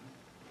us.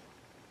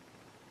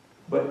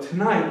 But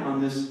tonight,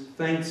 on this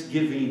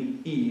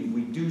Thanksgiving Eve,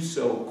 we do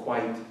so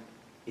quite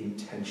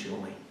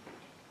intentionally.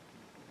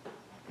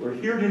 We're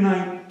here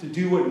tonight to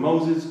do what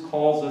Moses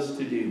calls us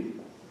to do,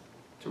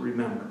 to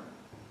remember.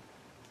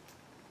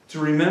 To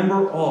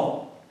remember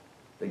all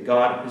that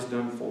God has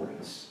done for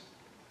us.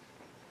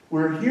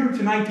 We're here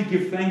tonight to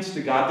give thanks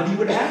to God that He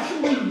would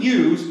actually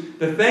use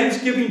the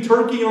Thanksgiving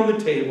turkey on the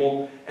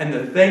table and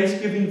the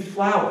Thanksgiving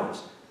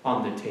flowers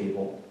on the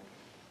table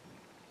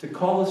to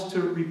call us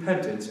to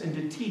repentance and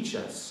to teach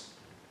us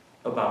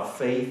about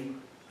faith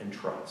and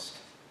trust.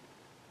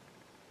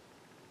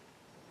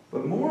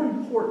 But more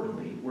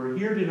importantly, we're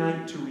here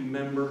tonight to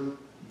remember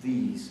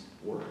these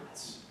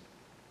words.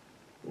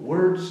 The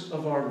words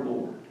of our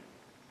Lord.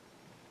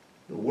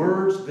 The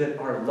words that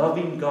our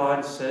loving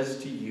God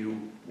says to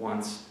you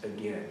once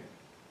again.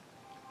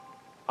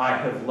 I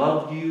have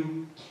loved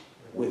you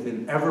with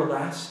an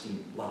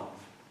everlasting love.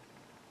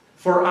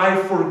 For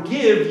I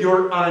forgive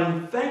your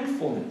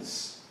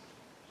unthankfulness.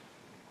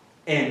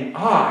 And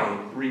I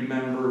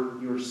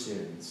remember your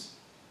sins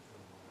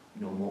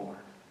no more.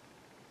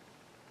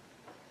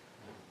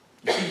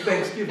 You see,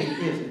 Thanksgiving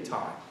is a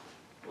time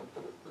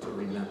to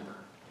remember.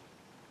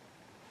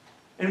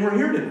 And we're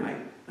here tonight.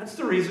 That's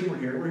the reason we're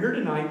here. We're here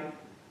tonight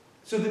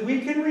so that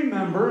we can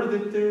remember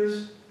that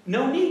there's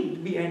no need to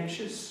be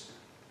anxious.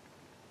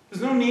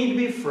 There's no need to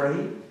be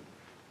afraid.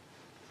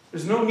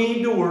 There's no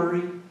need to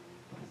worry.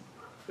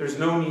 There's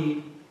no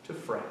need to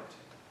fret.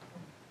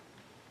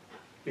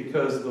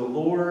 Because the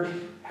Lord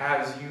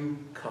has you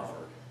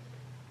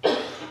covered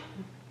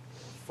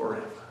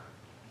forever.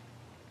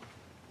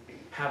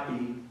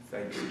 Happy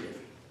Thanksgiving.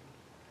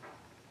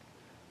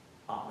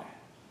 Amen.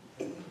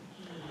 And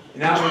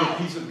now may the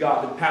peace of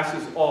God that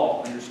passes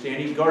all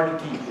understanding guard and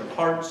keep your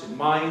hearts and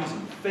minds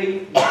and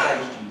faith in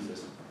Christ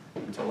Jesus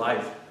unto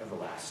life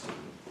everlasting.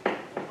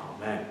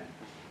 Amen.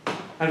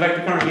 I invite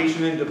the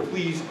congregation then to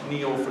please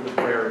kneel for the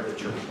prayer of the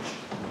church.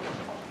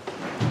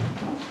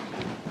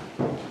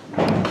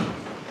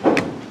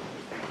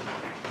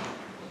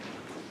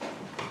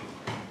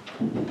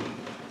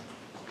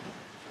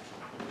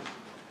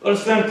 Let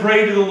us then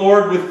pray to the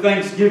Lord with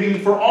thanksgiving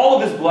for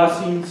all of His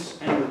blessings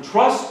and with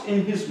trust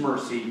in His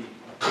mercy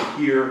to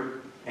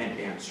hear and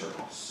answer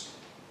us.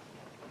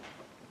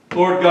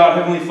 Lord God,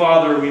 Heavenly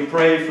Father, we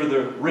pray for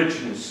the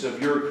richness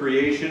of your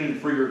creation and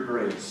for your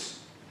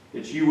grace,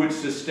 that you would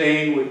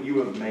sustain what you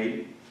have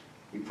made.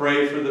 We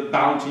pray for the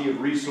bounty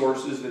of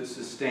resources that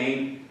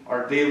sustain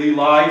our daily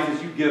lives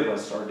as you give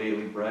us our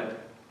daily bread,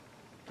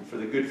 and for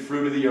the good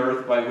fruit of the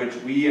earth by which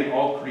we and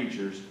all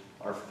creatures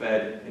are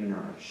fed and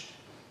nourished.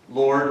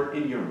 Lord,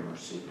 in your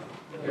mercy,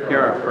 Hear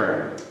our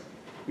prayer.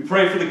 We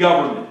pray for the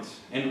government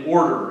and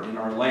order in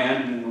our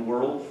land and in the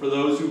world, for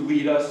those who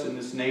lead us in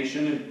this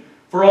nation, and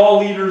for all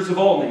leaders of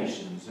all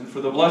nations, and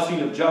for the blessing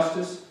of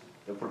justice,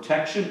 the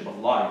protection of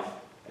life,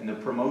 and the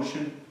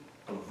promotion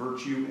of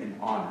virtue and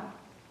honor.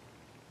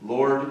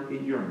 Lord,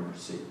 in your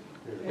mercy,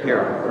 Hear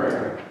our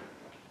prayer.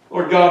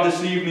 Lord God,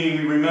 this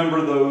evening we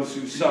remember those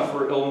who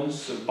suffer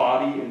illness of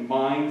body and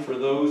mind, for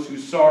those who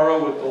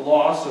sorrow at the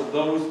loss of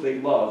those they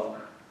love,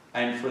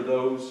 and for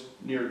those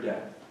near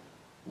death.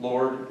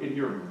 Lord, in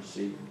your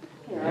mercy,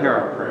 Hear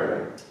our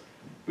prayer.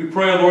 we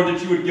pray, Lord,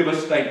 that you would give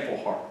us thankful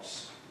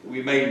hearts, that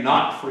we may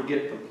not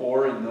forget the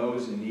poor and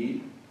those in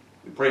need.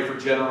 We pray for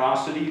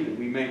generosity, that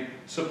we may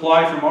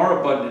supply from our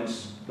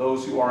abundance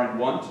those who are in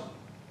want,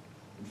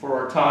 and for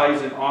our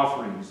tithes and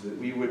offerings, that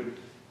we would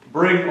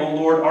bring, O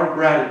Lord, our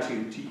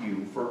gratitude to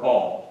you for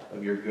all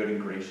of your good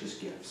and gracious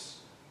gifts.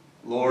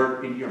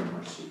 Lord, in your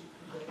mercy,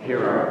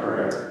 Hear our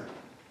prayer.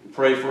 we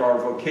pray for our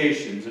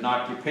vocations and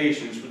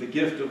occupations, for the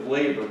gift of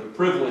labor, the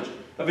privilege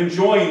of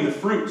enjoying the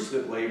fruits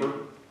that labor,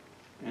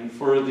 and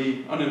for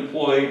the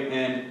unemployed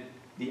and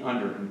the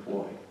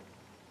underemployed.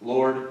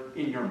 Lord,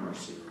 in your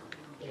mercy,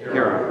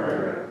 Hear our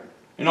prayer.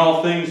 in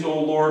all things, O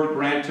Lord,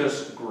 grant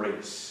us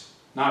grace,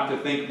 not to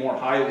think more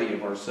highly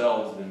of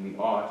ourselves than we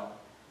ought,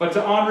 but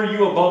to honor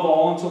you above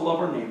all and to love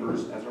our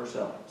neighbors as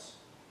ourselves.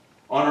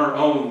 On our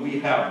own, we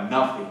have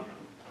nothing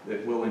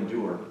that will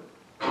endure.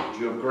 But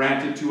you have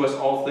granted to us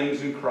all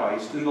things in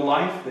Christ, in the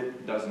life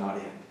that does not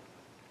end.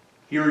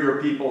 Hear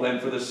your people then,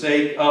 for the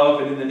sake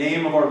of and in the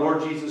name of our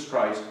Lord Jesus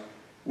Christ,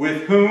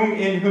 with whom,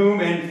 in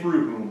whom, and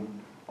through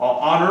whom, all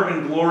honor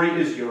and glory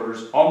is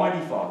yours,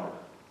 Almighty Father,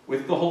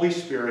 with the Holy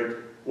Spirit,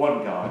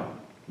 one God,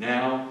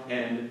 now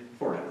and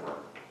forever.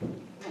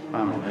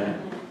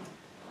 Amen.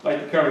 I'd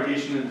like the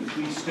congregation to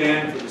please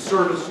stand for the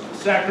service of the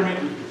sacrament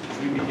as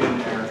we begin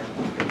their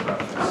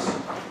preface.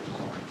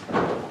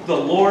 The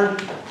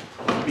Lord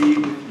be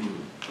with you.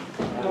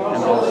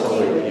 And also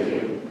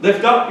with you.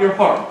 Lift up your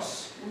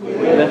hearts. We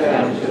lift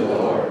them to the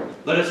Lord.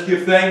 Let us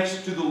give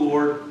thanks to the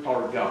Lord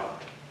our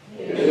God.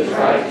 It is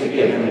right to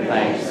give him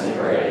thanks and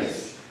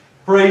praise.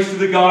 Praise to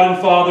the God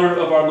and Father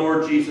of our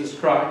Lord Jesus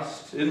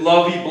Christ. In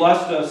love he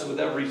blessed us with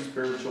every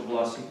spiritual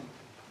blessing.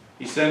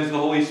 He sends the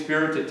Holy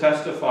Spirit to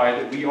testify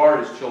that we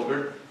are his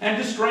children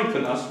and to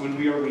strengthen us when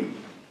we are weak.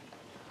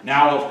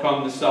 Now have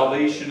come the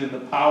salvation and the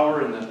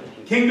power and the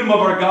kingdom of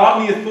our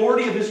God and the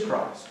authority of his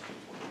Christ.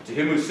 To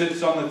him who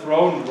sits on the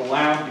throne of the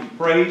Lamb be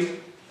praise, and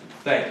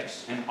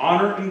thanks, and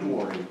honor and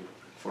glory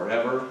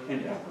forever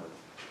and ever.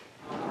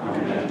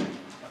 Amen.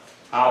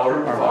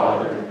 Our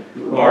Father,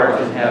 who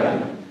art in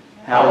heaven,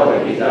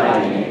 hallowed be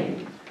thy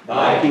name.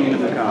 Thy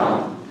kingdom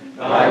come,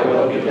 thy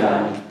will be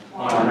done,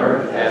 on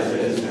earth as it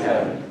is in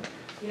heaven.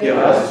 Give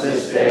us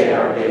this day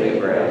our daily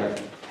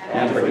bread,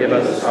 and forgive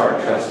us our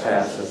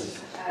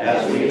trespasses,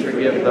 as we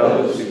forgive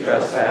those who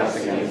trespass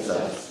against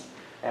us.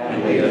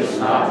 And lead us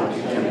not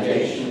into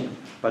temptation,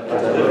 but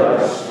deliver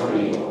us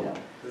from evil.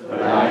 For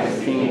thine is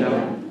the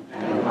kingdom,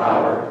 and the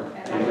power,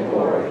 and the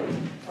glory,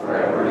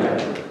 forever and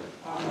ever.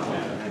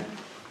 Amen.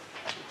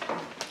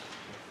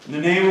 In the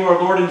name of our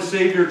Lord and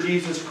Savior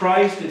Jesus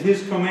Christ, at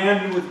his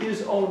command and with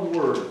his own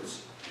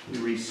words, we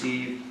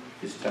receive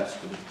his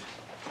testament.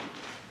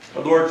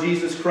 Our Lord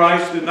Jesus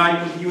Christ, the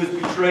night when he was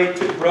betrayed,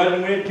 took bread,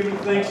 and when he had given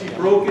thanks, he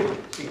broke it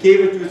and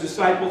gave it to his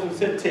disciples and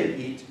said, "Take,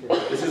 eat.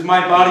 This is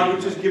my body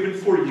which is given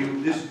for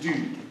you. This do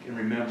in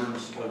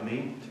remembrance of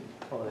me."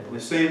 In the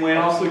same way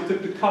also he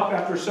took the cup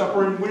after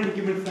supper, and when he had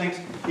given thanks,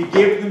 he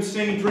gave it to them,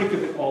 saying, "Drink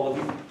of it, all of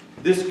you.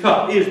 This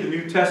cup is the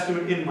New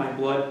Testament in my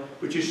blood,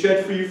 which is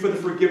shed for you for the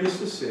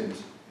forgiveness of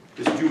sins.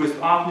 This do as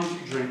often as you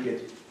drink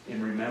it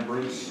in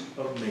remembrance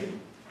of me."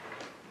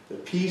 The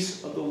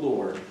peace of the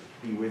Lord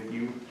be with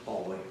you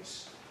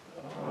always.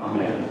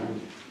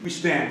 Amen. We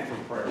stand for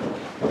prayer.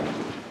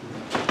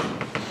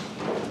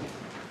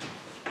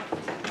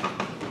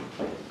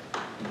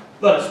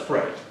 Let us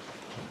pray.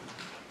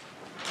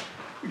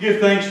 We give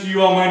thanks to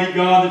you, Almighty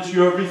God, that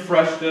you have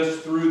refreshed us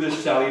through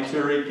this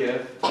salutary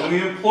gift. And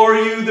we implore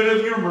you that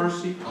of your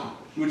mercy,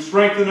 you would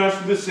strengthen us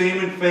with the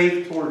same in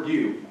faith toward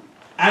you,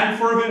 and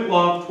fervent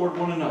love toward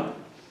one another.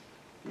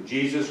 Through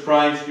Jesus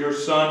Christ, your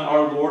Son,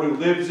 our Lord, who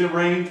lives and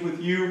reigns with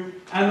you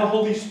and the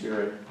Holy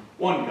Spirit,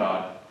 one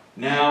God,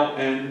 now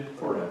and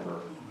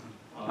forever.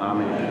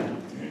 Amen.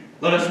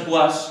 Let us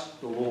bless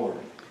the Lord.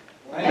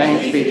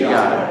 Thanks be to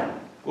God.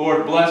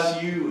 Lord,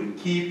 bless you and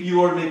keep you.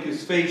 Lord, make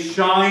his face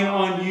shine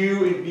on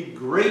you and be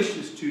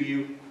gracious to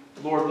you.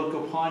 Lord, look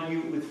upon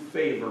you with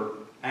favor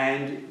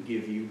and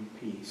give you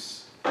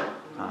peace.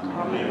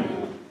 Amen.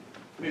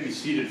 You may be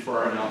seated for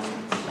our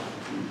announcements.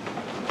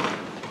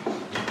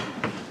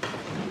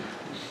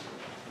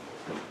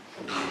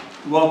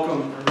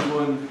 Welcome,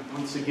 everyone,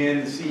 once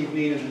again this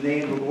evening in the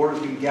name of the Lord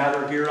as we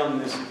gather here on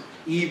this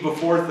eve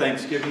before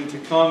Thanksgiving to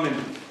come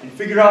and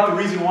figure out the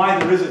reason why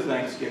there is a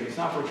Thanksgiving. It's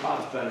not for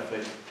God's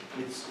benefit.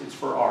 It's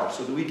for ours,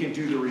 so that we can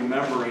do the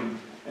remembering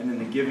and then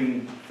the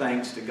giving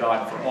thanks to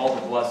God for all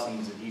the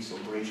blessings that he so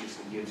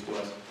graciously gives to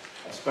us,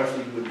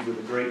 especially with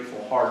a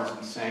grateful heart as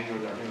we sang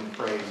with our hymn of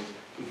praise,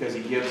 because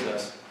he gives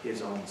us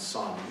his own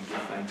Son. We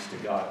give thanks to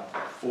God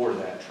for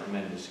that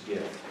tremendous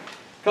gift.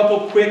 A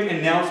couple quick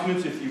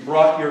announcements. If you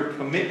brought your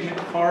commitment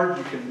card,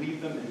 you can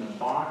leave them in the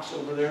box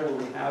over there where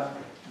we have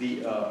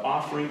the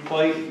offering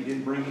plate. If you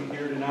didn't bring it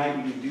here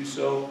tonight, you can do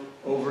so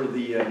over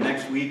the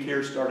next week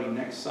here, starting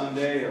next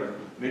Sunday or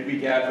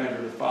midweek Advent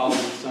or the following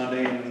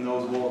Sunday, and then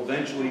those will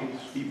eventually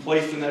be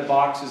placed in that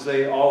box as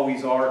they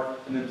always are,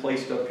 and then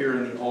placed up here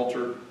in the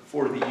altar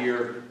for the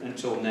year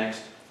until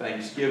next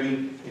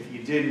Thanksgiving. If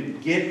you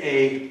didn't get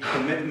a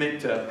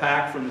commitment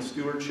pack from the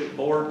stewardship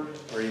board,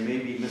 or you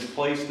maybe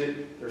misplaced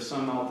it, there's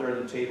some out there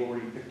at the table where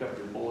you picked up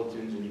your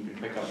bulletins, and you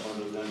can pick up one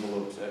of those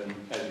envelopes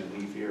as you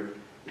leave here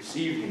this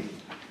evening.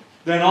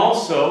 Then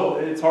also,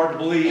 it's hard to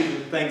believe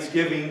that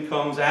Thanksgiving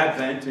comes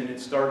Advent, and it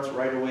starts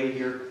right away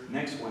here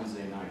next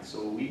Wednesday night.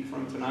 So a week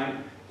from tonight,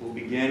 we'll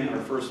begin our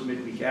first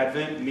midweek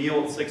Advent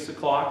meal at 6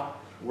 o'clock,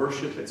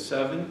 worship at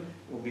 7.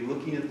 We'll be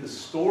looking at the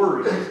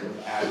stories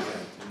of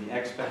Advent and the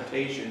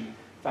expectation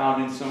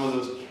found in some of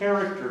those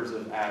characters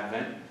of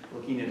Advent,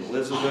 looking at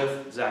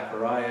Elizabeth,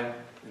 Zachariah,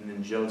 and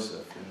then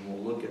Joseph. And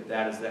we'll look at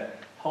that as that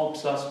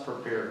helps us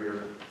prepare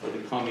here for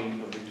the coming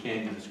of the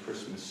King this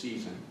Christmas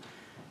season.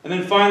 And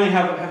then finally,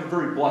 have a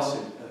very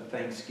blessed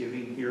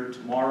Thanksgiving here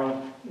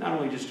tomorrow. Not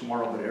only just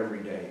tomorrow, but every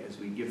day, as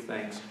we give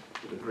thanks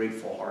with a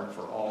grateful heart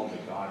for all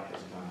that God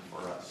has done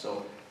for us.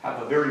 So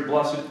have a very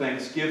blessed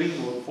Thanksgiving.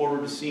 We'll look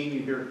forward to seeing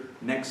you here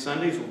next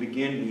Sundays. We'll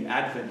begin the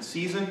Advent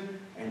season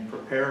and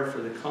prepare for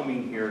the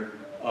coming here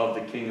of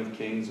the King of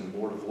Kings and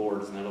Lord of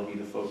Lords, and that'll be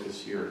the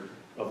focus here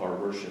of our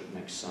worship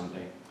next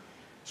Sunday.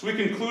 So we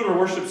conclude our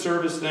worship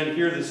service then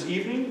here this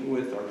evening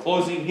with our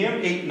closing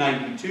hymn,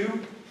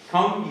 892,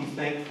 Come Ye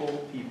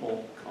Thankful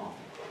People, Come.